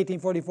 days in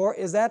 1844,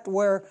 is that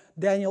where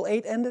Daniel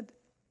 8 ended?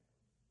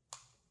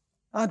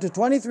 Unto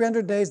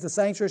 2300 days the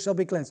sanctuary shall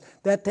be cleansed.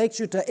 That takes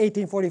you to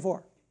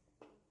 1844.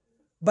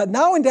 But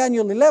now in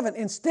Daniel 11,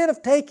 instead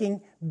of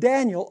taking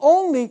Daniel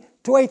only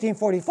to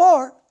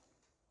 1844,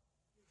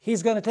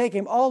 he's going to take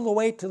him all the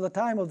way to the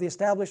time of the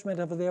establishment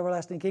of the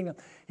everlasting kingdom.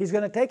 He's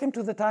going to take him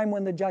to the time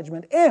when the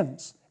judgment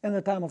ends and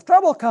the time of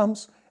trouble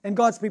comes and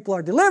God's people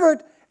are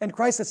delivered and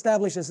Christ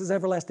establishes His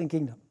everlasting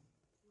kingdom.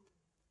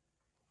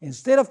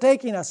 Instead of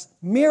taking us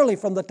merely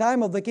from the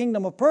time of the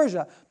kingdom of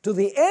Persia to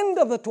the end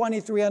of the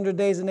 2300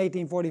 days in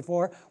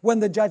 1844 when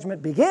the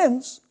judgment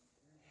begins,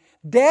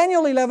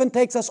 Daniel 11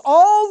 takes us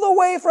all the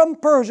way from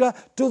Persia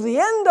to the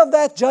end of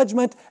that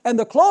judgment and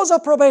the close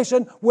of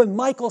probation when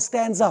Michael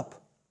stands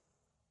up.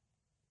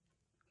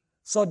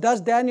 So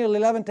does Daniel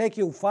 11 take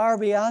you far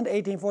beyond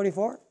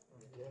 1844?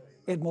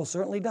 It most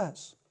certainly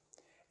does.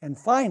 And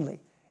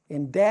finally,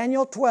 in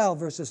Daniel 12,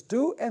 verses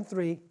 2 and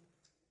 3,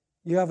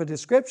 you have a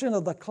description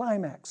of the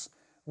climax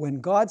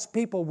when God's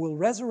people will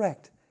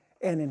resurrect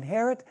and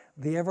inherit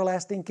the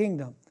everlasting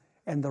kingdom,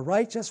 and the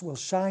righteous will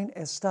shine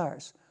as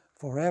stars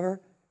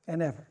forever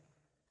and ever.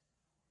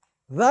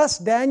 Thus,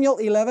 Daniel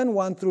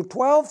 11:1 through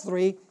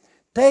 12:3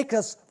 take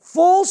us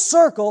full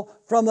circle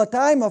from the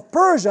time of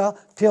Persia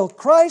till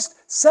Christ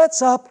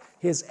sets up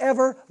His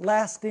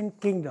everlasting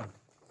kingdom.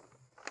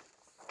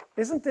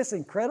 Isn't this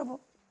incredible?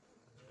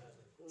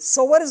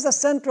 So what is the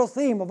central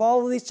theme of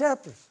all of these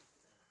chapters?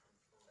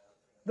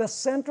 The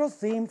central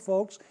theme,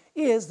 folks,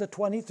 is the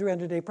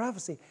 2300-day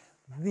prophecy,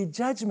 the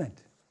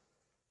judgment.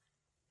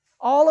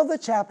 All of the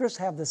chapters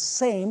have the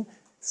same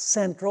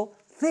central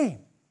theme.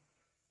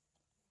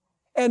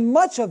 And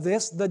much of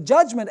this, the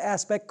judgment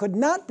aspect, could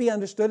not be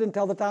understood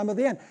until the time of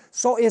the end.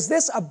 So is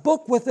this a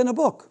book within a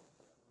book?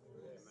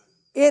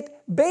 It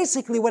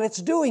basically, what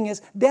it's doing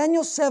is,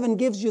 Daniel 7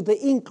 gives you the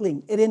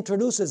inkling. It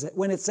introduces it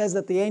when it says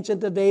that the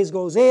Ancient of Days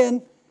goes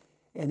in,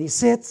 and He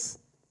sits,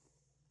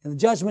 and the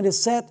judgment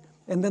is set,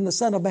 and then the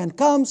Son of Man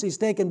comes. He's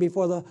taken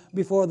before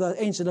the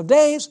Ancient of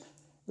Days.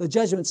 The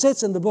judgment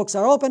sits and the books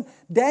are open.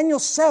 Daniel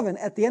 7,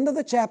 at the end of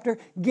the chapter,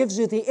 gives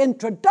you the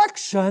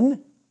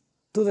introduction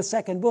to the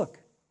second book.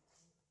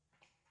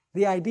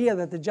 The idea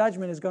that the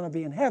judgment is going to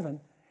be in heaven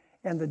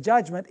and the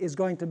judgment is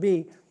going to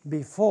be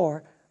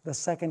before the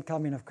second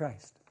coming of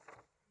Christ.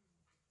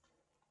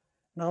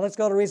 Now let's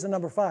go to reason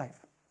number 5.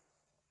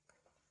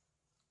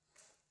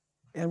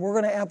 And we're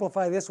going to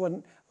amplify this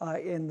one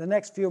in the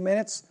next few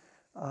minutes.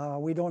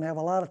 We don't have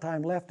a lot of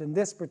time left in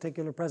this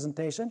particular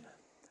presentation,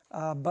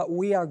 but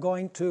we're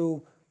going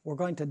to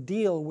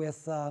deal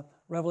with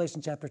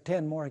Revelation chapter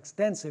 10 more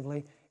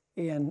extensively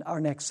in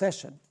our next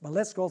session. But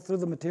let's go through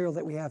the material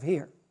that we have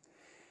here.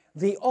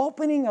 The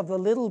opening of the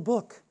little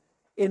book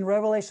in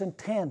Revelation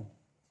 10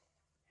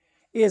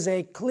 is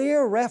a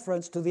clear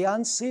reference to the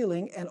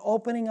unsealing and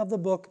opening of the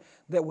book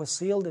that was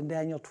sealed in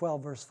Daniel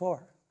 12, verse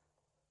 4.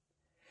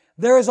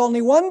 There is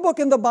only one book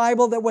in the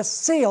Bible that was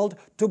sealed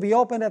to be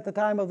opened at the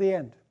time of the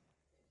end.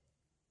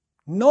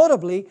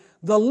 Notably,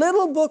 the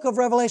little book of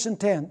Revelation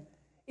 10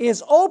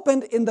 is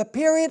opened in the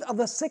period of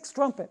the sixth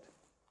trumpet,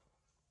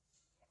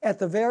 at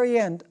the very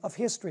end of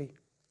history,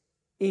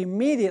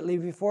 immediately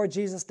before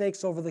Jesus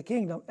takes over the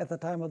kingdom at the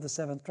time of the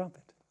seventh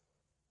trumpet.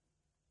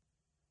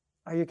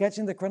 Are you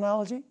catching the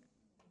chronology?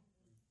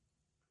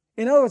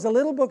 In other words, the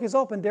little book is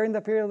opened during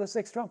the period of the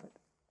sixth trumpet.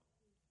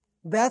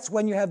 That's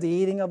when you have the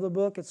eating of the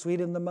book. It's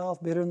sweet in the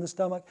mouth, bitter in the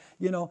stomach,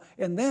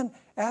 And then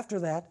after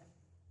that,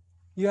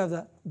 you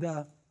have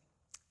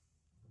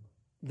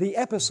the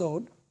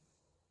episode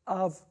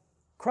of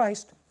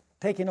Christ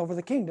taking over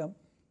the kingdom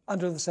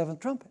under the seventh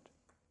trumpet.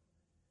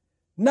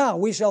 Now,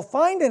 we shall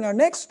find in our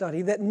next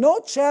study that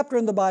no chapter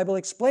in the Bible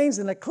explains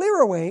in a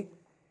clearer way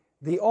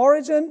the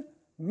origin,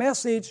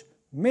 message,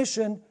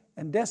 mission,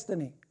 and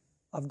destiny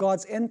of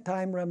God's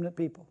end-time remnant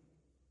people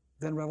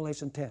than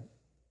Revelation 10.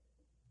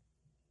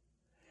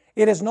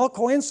 It is no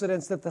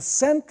coincidence that the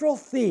central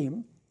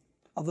theme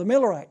of the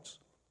Millerites,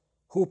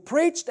 who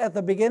preached at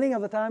the beginning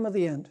of the time of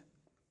the end,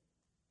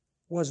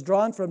 was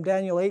drawn from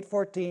Daniel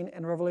 8:14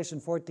 and Revelation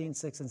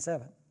 14:6 and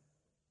 7.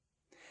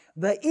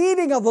 The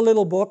eating of the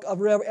little book of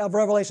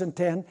Revelation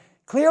 10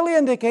 clearly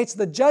indicates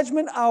the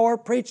judgment hour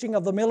preaching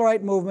of the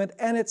Millerite movement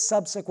and its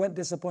subsequent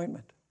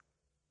disappointment.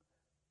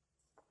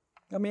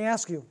 Let me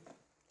ask you,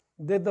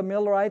 did the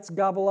Millerites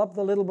gobble up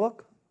the little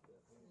book?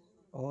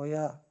 Oh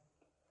yeah.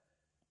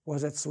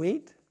 Was it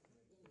sweet?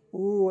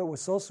 Ooh, it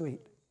was so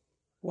sweet.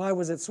 Why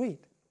was it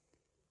sweet?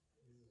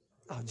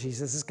 Oh,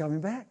 Jesus is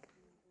coming back.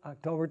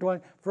 October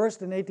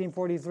 21st in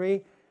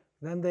 1843,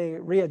 then they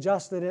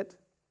readjusted it,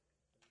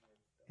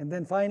 and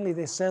then finally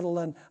they settled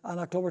on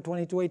October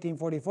 22,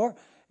 1844,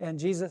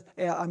 and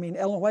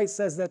Ellen White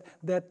says that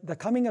the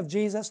coming of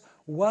Jesus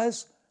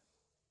was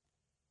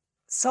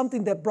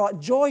something that brought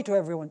joy to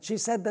everyone. She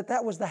said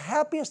that was the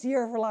happiest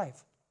year of her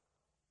life,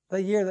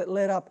 the year that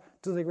led up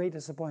to the great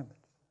disappointment.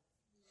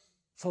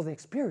 So the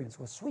experience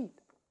was sweet.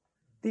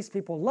 These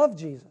people loved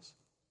Jesus.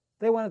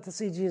 They wanted to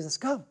see Jesus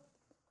come.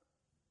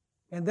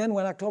 And then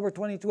when October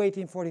 22,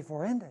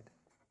 1844 ended,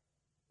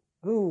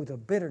 ooh, the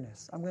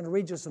bitterness. I'm going to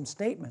read you some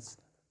statements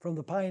from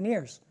the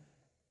pioneers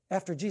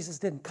after Jesus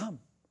didn't come.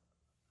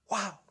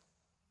 Wow.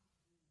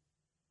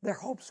 Their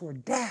hopes were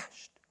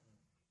dashed.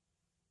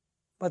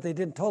 But they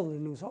didn't totally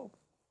lose hope,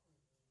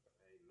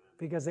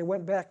 because they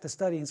went back to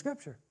studying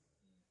Scripture.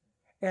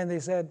 And they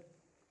said,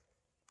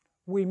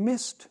 we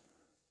missed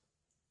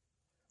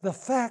the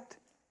fact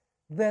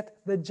that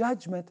the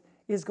judgment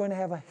is going to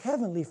have a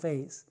heavenly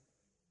phase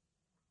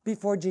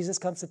before Jesus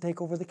comes to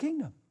take over the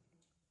kingdom.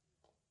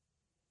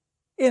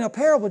 In a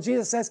parable,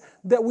 Jesus says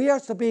that we are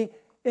to be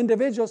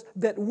individuals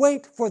that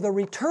wait for the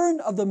return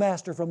of the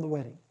master from the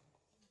wedding.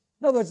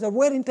 In other words, the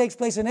wedding takes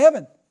place in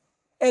heaven,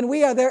 and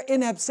we are there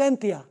in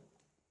absentia.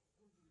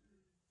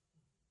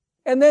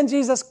 And then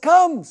Jesus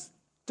comes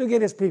to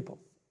get his people.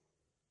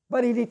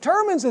 But he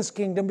determines his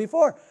kingdom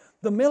before.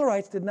 The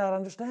Millerites did not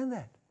understand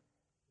that.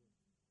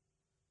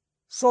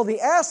 So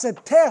the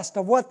acid test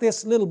of what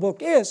this little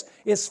book is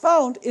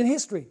found in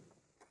history.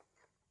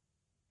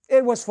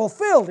 It was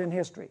fulfilled in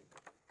history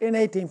in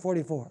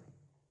 1844.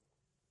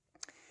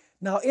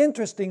 Now,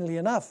 interestingly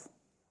enough,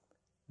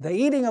 the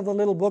eating of the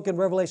little book in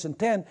Revelation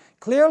 10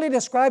 clearly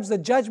describes the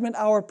judgment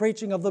hour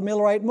preaching of the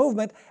Millerite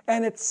movement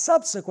and its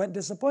subsequent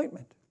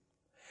disappointment.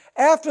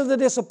 After the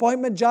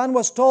disappointment, John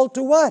was told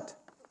to what?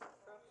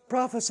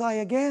 Prophesy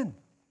again.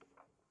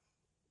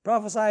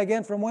 Prophesy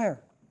again from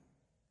where?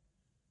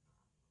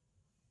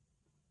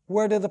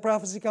 Where did the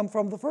prophecy come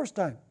from the first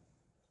time?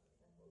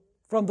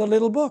 From the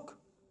little book.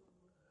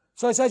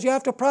 So it says you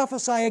have to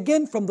prophesy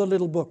again from the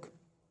little book,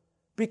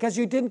 because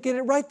you didn't get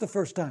it right the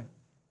first time.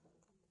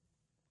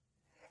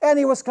 And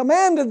he was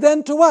commanded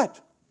then to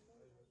what?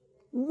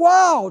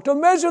 Wow, to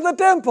measure the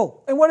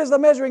temple. And what is the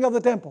measuring of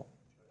the temple?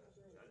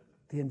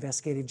 The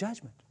investigative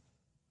judgment.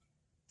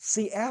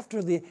 See,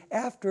 after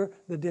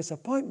the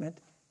disappointment,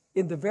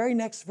 in the very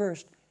next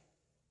verse,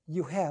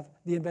 you have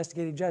the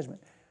investigative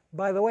judgment.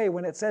 By the way,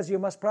 when it says you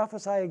must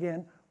prophesy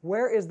again,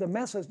 where is the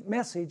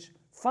message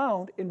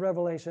found in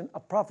Revelation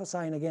of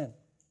prophesying again?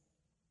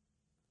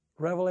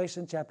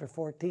 Revelation chapter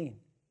 14,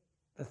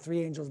 the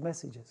three angels'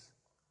 messages.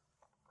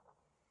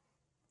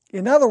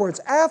 In other words,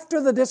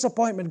 after the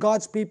disappointment,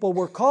 God's people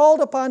were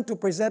called upon to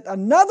present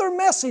another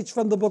message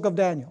from the book of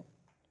Daniel.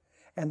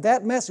 And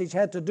that message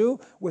had to do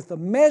with the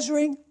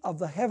measuring of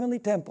the heavenly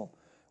temple,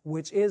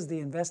 which is the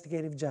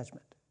investigative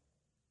judgment.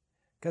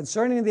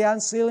 Concerning the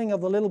unsealing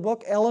of the little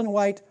book, Ellen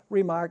White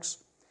remarks,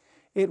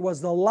 "It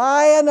was the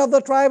Lion of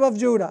the tribe of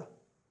Judah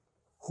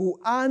who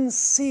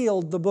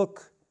unsealed the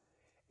book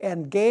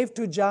and gave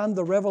to John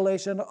the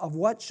revelation of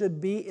what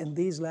should be in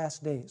these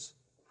last days.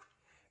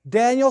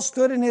 Daniel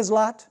stood in his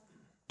lot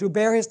to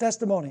bear his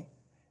testimony,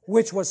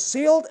 which was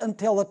sealed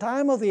until the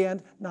time of the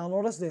end." Now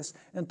notice this,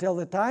 until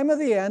the time of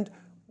the end,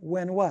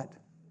 when what?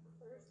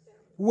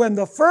 When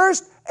the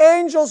first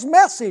angel's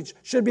message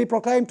should be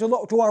proclaimed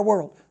to our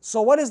world.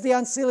 So what is the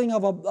unsealing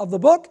of the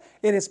book?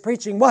 It is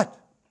preaching what?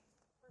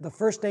 The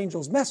first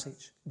angel's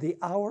message. The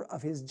hour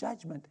of his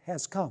judgment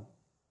has come.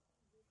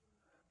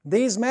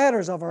 These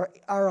matters are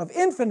of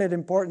infinite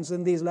importance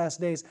in these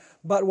last days,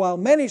 but while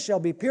many shall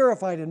be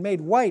purified and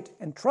made white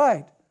and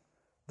tried,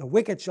 the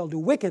wicked shall do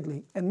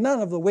wickedly, and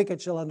none of the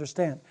wicked shall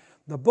understand.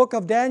 The book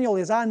of Daniel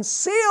is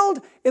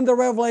unsealed in the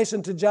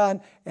revelation to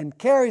John and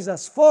carries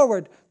us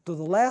forward to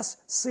the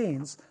last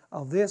scenes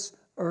of this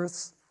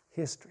earth's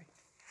history.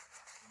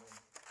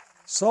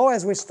 So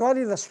as we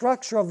study the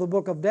structure of the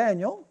book of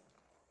Daniel,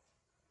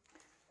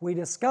 we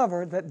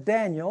discover that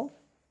Daniel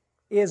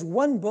is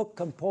one book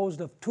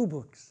composed of two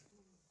books.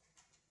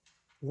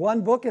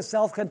 One book is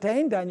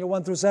self-contained, Daniel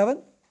 1 through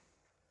 7.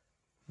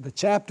 The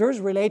chapters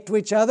relate to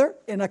each other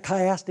in a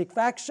chiastic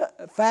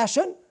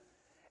fashion.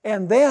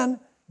 And then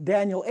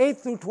Daniel 8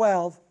 through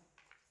 12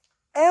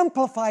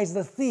 amplifies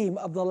the theme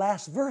of the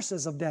last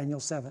verses of Daniel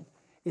 7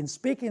 in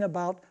speaking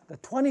about the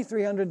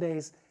 2300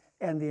 days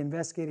and the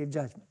investigative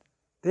judgment.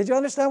 Did you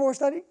understand what we're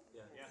studying?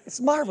 Yeah. It's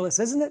marvelous,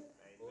 isn't it?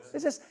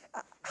 It's just,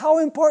 how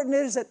important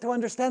is it to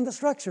understand the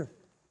structure?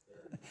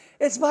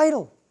 It's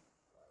vital.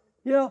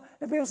 You know,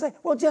 and people say,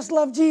 well, just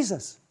love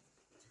Jesus.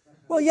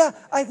 Well, yeah,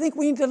 I think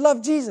we need to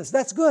love Jesus.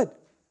 That's good.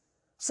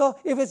 So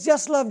if it's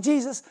just love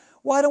Jesus,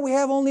 why don't we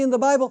have only in the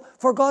Bible,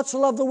 for God so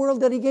loved the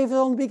world that He gave His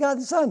only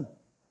begotten Son?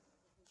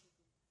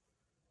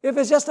 If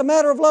it's just a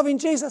matter of loving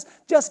Jesus,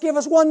 just give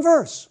us one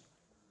verse.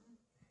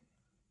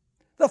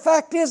 The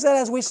fact is that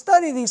as we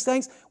study these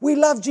things, we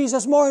love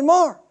Jesus more and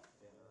more.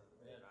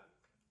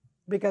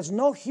 Because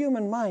no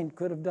human mind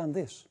could have done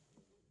this.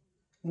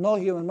 No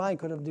human mind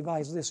could have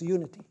devised this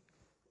unity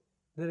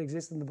that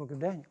exists in the book of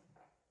Daniel.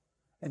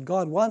 And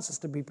God wants us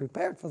to be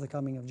prepared for the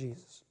coming of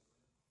Jesus.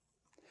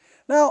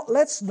 Now,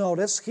 let's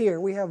notice here,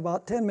 we have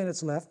about 10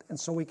 minutes left, and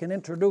so we can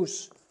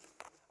introduce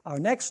our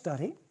next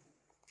study.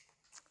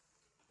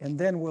 And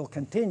then we'll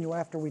continue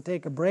after we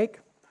take a break.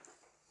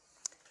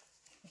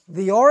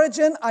 The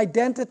origin,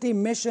 identity,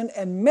 mission,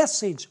 and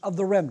message of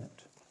the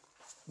remnant.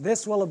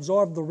 This will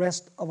absorb the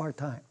rest of our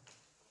time.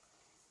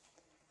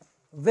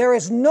 There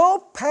is no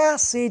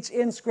passage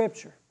in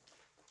Scripture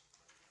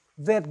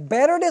that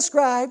better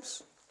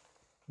describes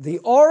the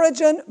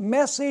origin,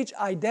 message,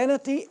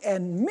 identity,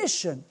 and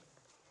mission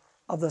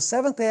of the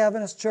Seventh-day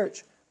Adventist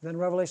Church than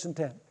Revelation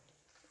 10.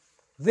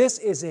 This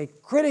is a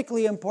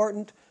critically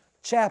important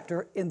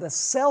chapter in the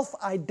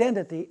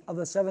self-identity of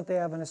the Seventh-day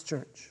Adventist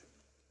Church.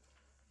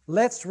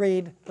 Let's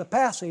read the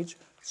passage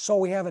so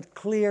we have it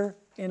clear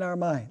in our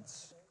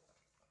minds.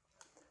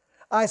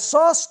 I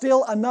saw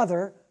still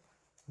another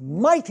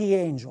mighty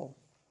angel.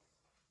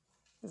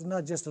 It's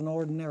not just an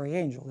ordinary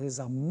angel. It is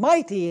a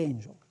mighty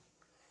angel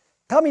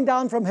coming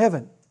down from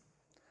heaven,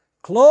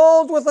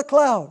 clothed with a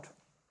cloud,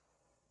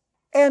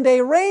 and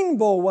a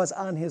rainbow was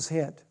on his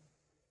head.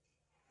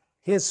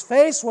 His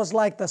face was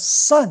like the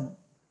sun,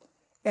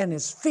 and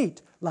his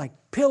feet like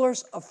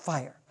pillars of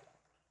fire.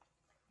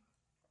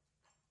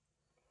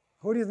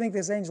 Who do you think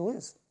this angel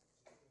is?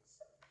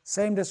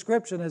 Same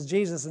description as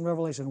Jesus in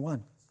Revelation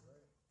 1.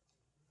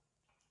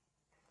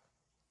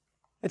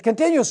 It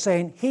continues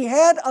saying, he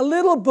had a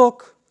little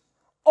book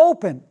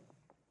open.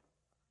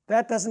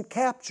 That doesn't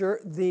capture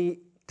the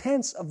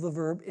tense of the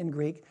verb in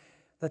Greek.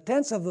 The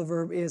tense of the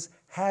verb is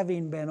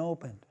having been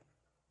opened.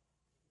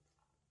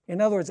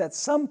 In other words, at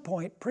some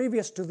point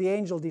previous to the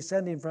angel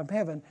descending from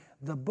heaven,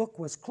 the book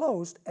was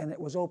closed and it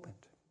was opened.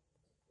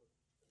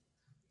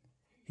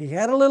 He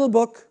had a little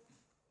book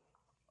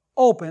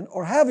open,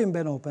 or having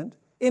been opened,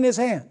 in his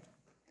hand.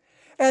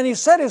 And he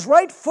set his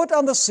right foot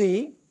on the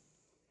sea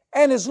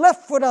and his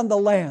left foot on the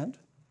land,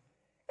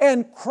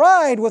 and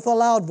cried with a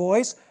loud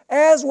voice,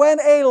 as when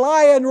a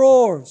lion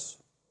roars.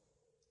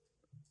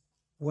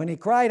 When he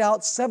cried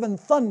out, 7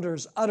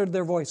 thunders uttered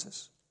their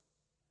voices.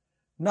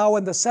 Now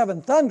when the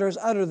 7 thunders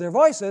uttered their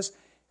voices,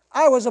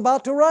 I was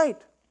about to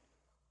write.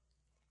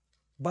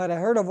 But I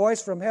heard a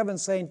voice from heaven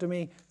saying to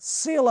me,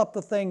 seal up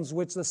the things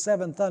which the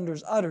 7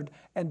 thunders uttered,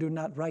 and do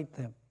not write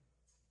them.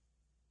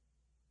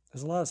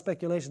 There's a lot of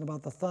speculation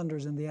about the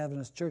thunders in the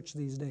Adventist church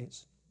these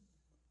days.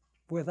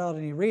 Without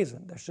any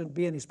reason. There shouldn't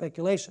be any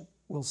speculation.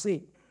 We'll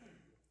see.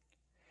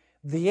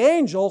 The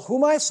angel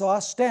whom I saw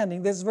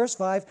standing, this is verse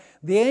 5,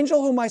 the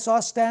angel whom I saw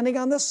standing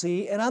on the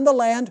sea and on the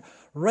land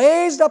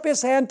raised up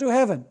his hand to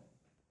heaven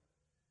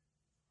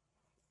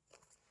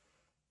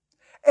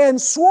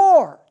and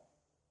swore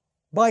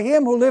by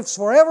him who lives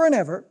forever and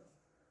ever,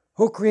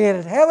 who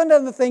created heaven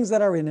and the things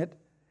that are in it,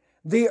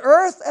 the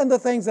earth and the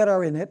things that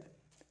are in it,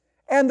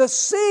 and the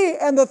sea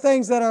and the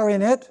things that are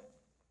in it.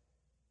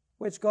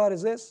 Which God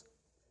is this?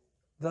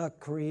 The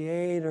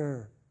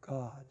Creator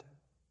God.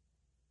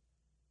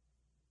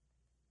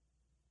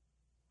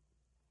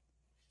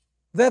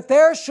 That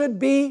there should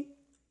be,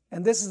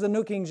 and this is the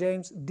New King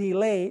James,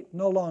 delay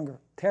no longer.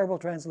 Terrible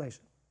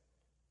translation.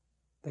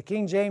 The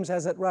King James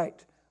has it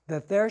right.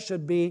 That there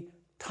should be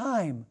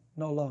time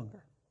no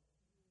longer.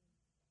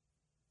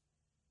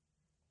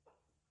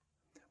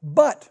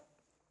 But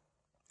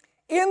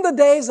in the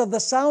days of the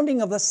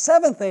sounding of the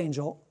seventh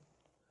angel,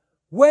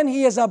 when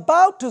he is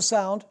about to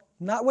sound,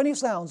 not when he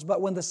sounds, but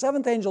when the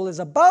seventh angel is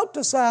about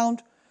to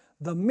sound,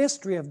 the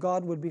mystery of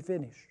God would be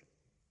finished.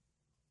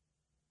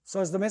 So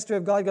is the mystery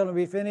of God going to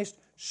be finished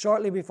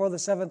shortly before the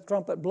seventh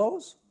trumpet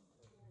blows?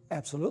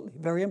 Absolutely.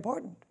 Very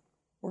important.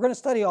 We're going to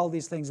study all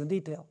these things in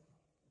detail.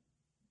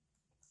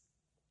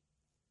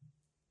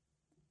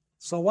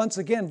 So once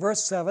again,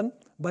 verse 7,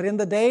 but in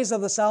the days of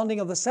the sounding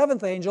of the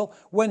seventh angel,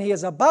 when he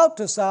is about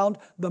to sound,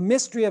 the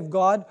mystery of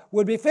God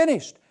would be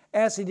finished,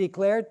 as he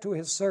declared to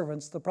his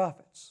servants the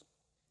prophets.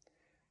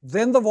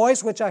 Then the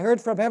voice which I heard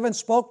from heaven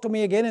spoke to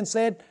me again and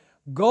said,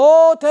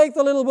 Go take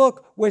the little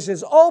book which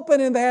is open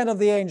in the hand of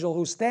the angel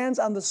who stands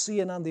on the sea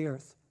and on the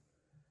earth.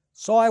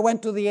 So I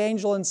went to the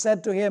angel and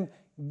said to him,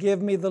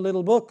 Give me the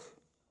little book.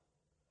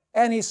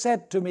 And he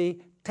said to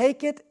me,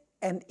 Take it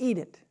and eat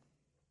it.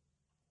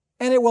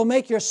 And it will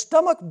make your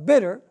stomach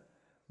bitter,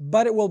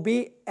 but it will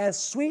be as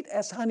sweet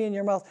as honey in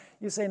your mouth.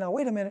 You say, now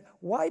wait a minute,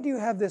 why do you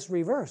have this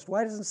reversed?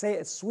 Why doesn't it say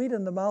it's sweet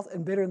in the mouth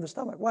and bitter in the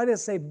stomach? Why does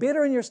it say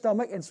bitter in your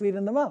stomach and sweet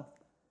in the mouth?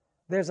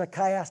 There's a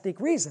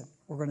chiastic reason.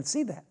 We're going to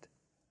see that.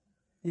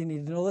 You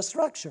need to know the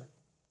structure.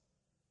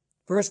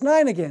 Verse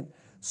 9 again.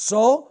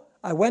 So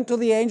I went to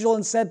the angel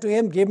and said to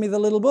him, Give me the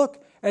little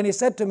book. And he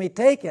said to me,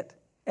 Take it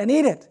and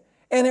eat it.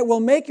 And it will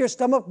make your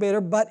stomach bitter,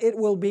 but it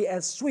will be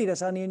as sweet as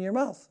honey in your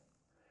mouth.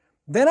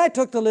 Then I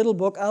took the little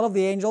book out of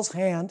the angel's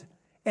hand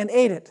and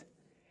ate it.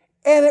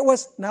 And it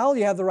was, now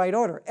you have the right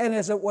order, and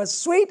as it was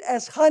sweet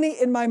as honey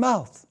in my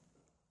mouth.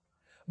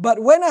 But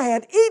when I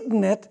had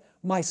eaten it,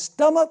 my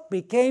stomach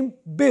became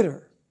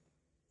bitter.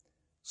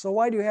 So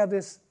why do you have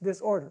this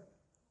order?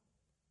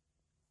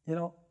 You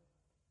know,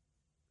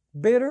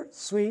 bitter,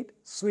 sweet,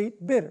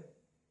 sweet, bitter.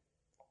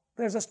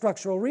 There's a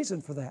structural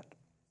reason for that.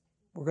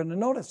 We're going to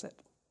notice it.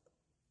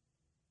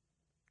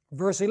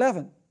 Verse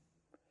 11,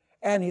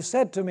 and he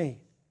said to me,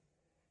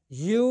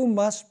 You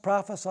must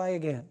prophesy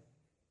again.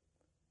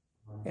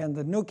 And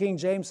the New King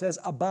James says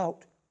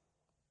about.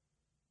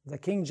 The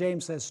King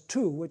James says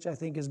to, which I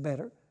think is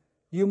better.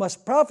 You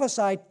must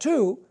prophesy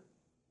to,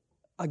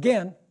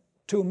 again,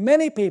 to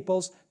many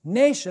peoples,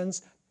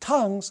 nations,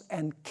 tongues,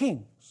 and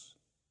kings.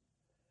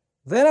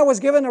 Then I was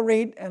given a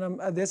reed, and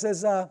this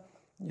is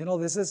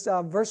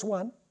verse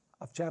 1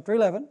 of chapter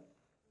 11.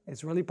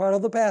 It's really part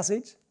of the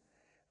passage.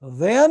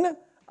 Then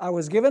I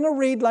was given a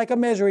reed like a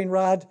measuring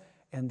rod,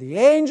 and the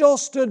angel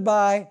stood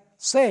by,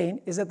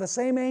 saying, is it the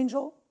same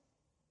angel?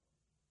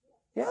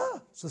 Yeah,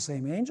 it's the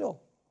same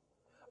angel.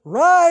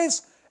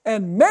 Rise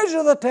and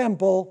measure the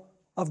temple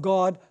of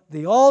God,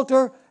 the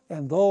altar,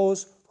 and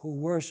those who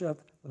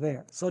worship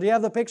there. So do you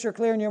have the picture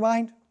clear in your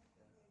mind?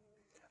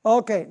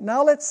 Okay,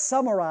 now let's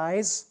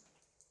summarize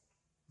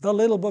the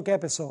little book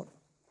episode.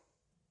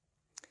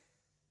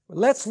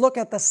 Let's look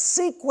at the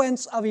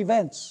sequence of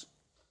events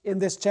in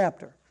this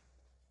chapter.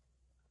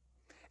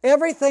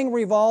 Everything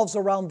revolves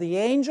around the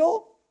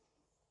angel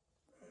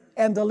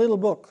and the little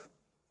book.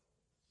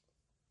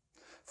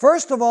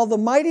 First of all, the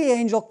mighty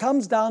angel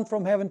comes down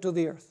from heaven to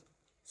the earth.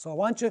 So I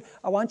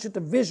want you to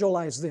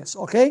visualize this,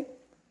 okay?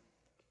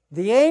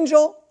 The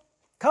angel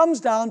comes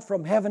down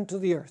from heaven to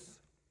the earth.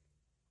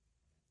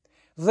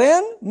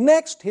 Then,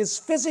 next, his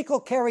physical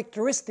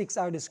characteristics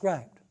are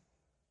described.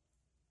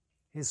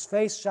 His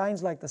face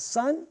shines like the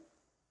sun,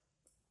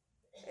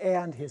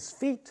 and his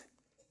feet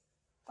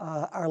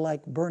are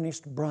like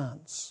burnished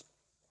bronze.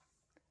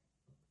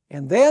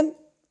 And then,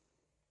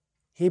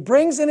 he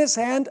brings in his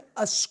hand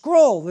a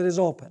scroll that is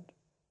opened,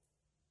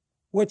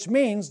 which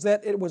means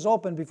that it was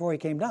opened before he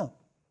came down.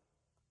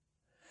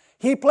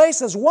 He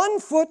places one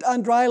foot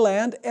on dry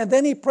land, and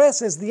then he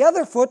presses the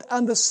other foot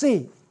on the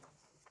sea.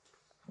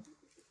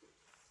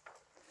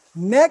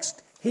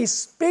 Next, he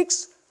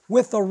speaks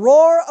with the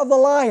roar of the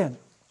lion.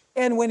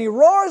 And when he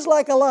roars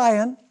like a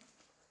lion,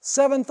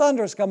 7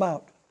 thunders come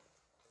out.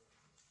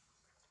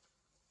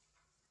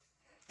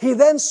 He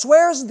then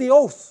swears the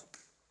oath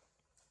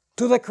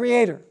to the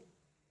Creator.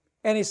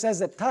 And he says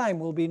that time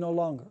will be no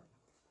longer.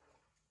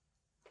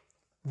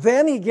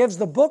 Then he gives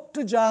the book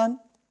to John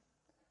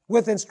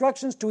with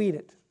instructions to eat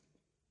it.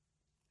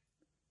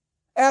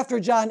 After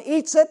John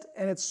eats it,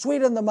 and it's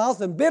sweet in the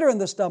mouth and bitter in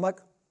the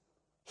stomach,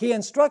 he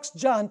instructs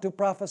John to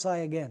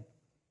prophesy again.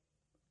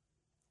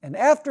 And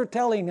after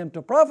telling him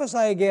to prophesy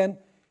again,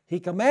 he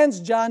commands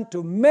John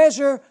to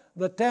measure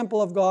the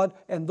temple of God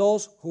and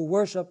those who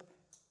worship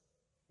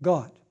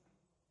God.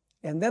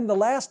 And then the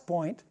last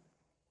point,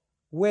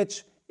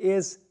 which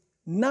is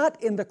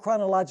not in the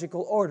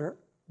chronological order,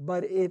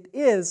 but it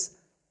is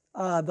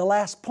the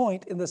last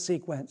point in the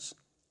sequence.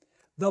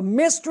 The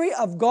mystery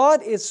of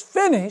God is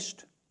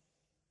finished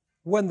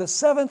when the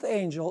seventh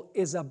angel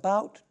is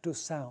about to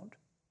sound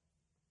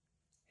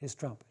his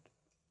trumpet.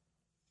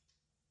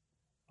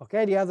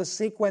 Okay, do you have the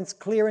sequence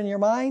clear in your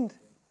mind?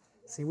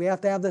 See, we have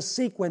to have the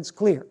sequence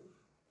clear.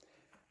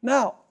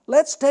 Now,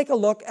 let's take a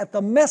look at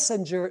the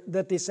messenger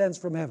that descends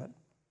from heaven.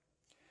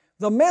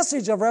 The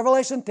message of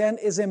Revelation 10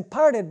 is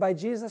imparted by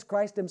Jesus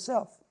Christ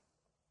himself.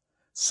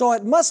 So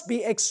it must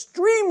be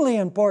extremely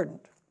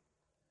important.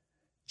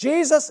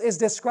 Jesus is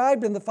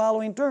described in the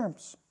following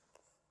terms.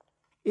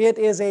 It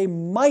is a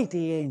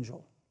mighty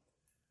angel.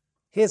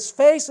 His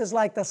face is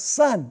like the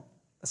sun,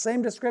 the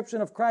same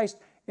description of Christ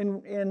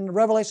in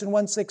Revelation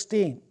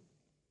 1:16.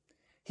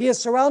 He is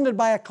surrounded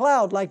by a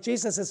cloud like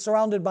Jesus is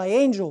surrounded by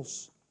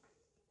angels.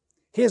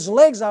 His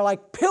legs are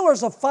like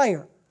pillars of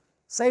fire,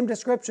 same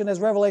description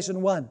as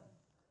Revelation 1.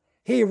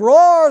 He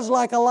roars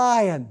like a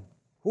lion.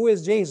 Who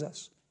is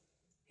Jesus?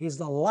 He's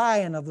the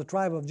Lion of the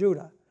tribe of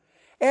Judah.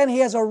 And he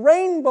has a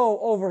rainbow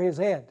over his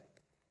head.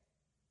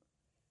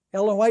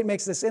 Ellen White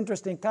makes this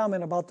interesting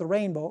comment about the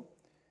rainbow.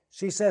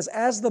 She says,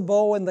 as the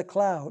bow in the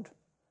cloud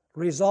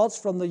results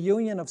from the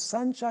union of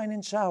sunshine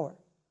and shower,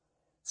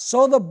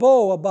 so the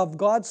bow above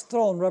God's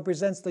throne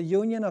represents the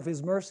union of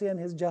his mercy and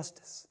his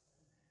justice.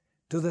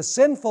 To the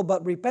sinful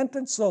but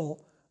repentant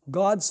soul,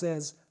 God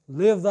says,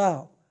 live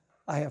thou,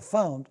 I have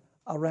found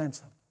a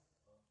ransom.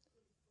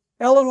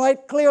 Ellen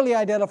White clearly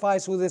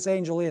identifies who this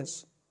angel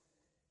is.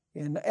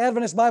 In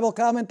Adventist Bible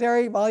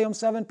Commentary, Volume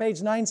 7,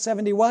 page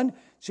 971,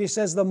 she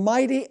says, the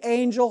mighty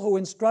angel who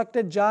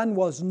instructed John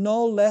was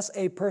no less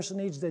a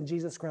personage than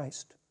Jesus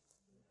Christ.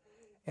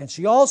 And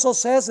she also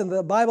says in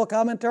the Bible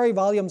Commentary,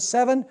 Volume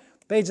 7,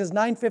 pages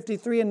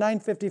 953 and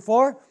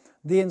 954,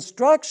 the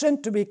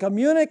instruction to be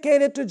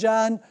communicated to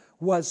John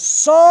was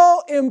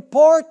so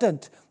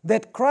important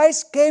that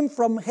Christ came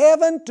from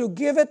heaven to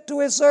give it to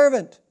his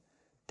servant,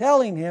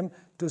 telling him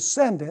to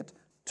send it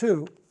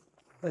to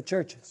the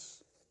churches.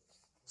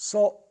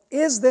 So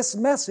is this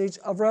message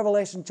of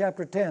Revelation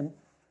chapter 10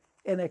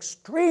 an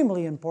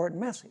extremely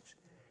important message?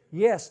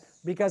 Yes,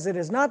 because it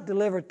is not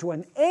delivered to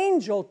an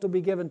angel to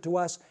be given to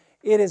us.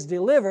 It is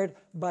delivered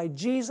by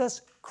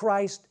Jesus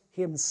Christ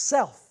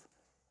himself.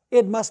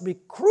 It must be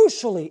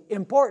crucially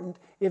important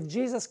if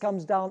Jesus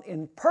comes down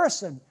in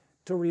person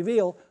to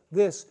reveal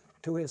this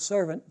to his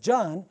servant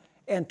John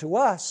and to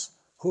us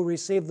who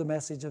received the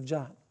message of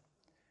John.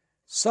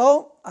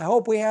 So, I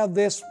hope we have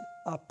this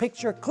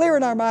picture clear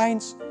in our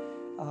minds.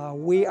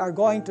 We are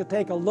going to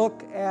take a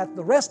look at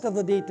the rest of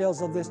the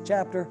details of this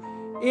chapter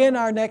in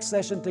our next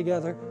session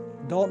together.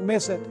 Don't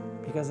miss it,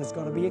 because it's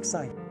going to be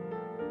exciting.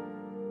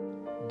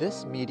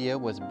 This media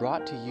was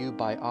brought to you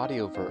by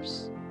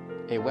Audioverse,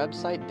 a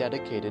website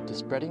dedicated to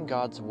spreading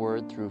God's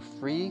Word through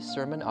free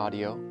sermon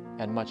audio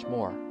and much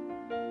more.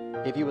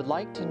 If you would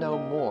like to know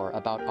more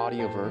about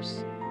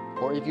Audioverse,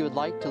 or if you would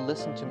like to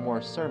listen to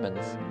more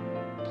sermons,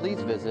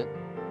 please visit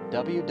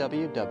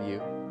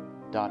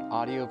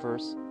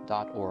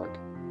www.audioverse.org.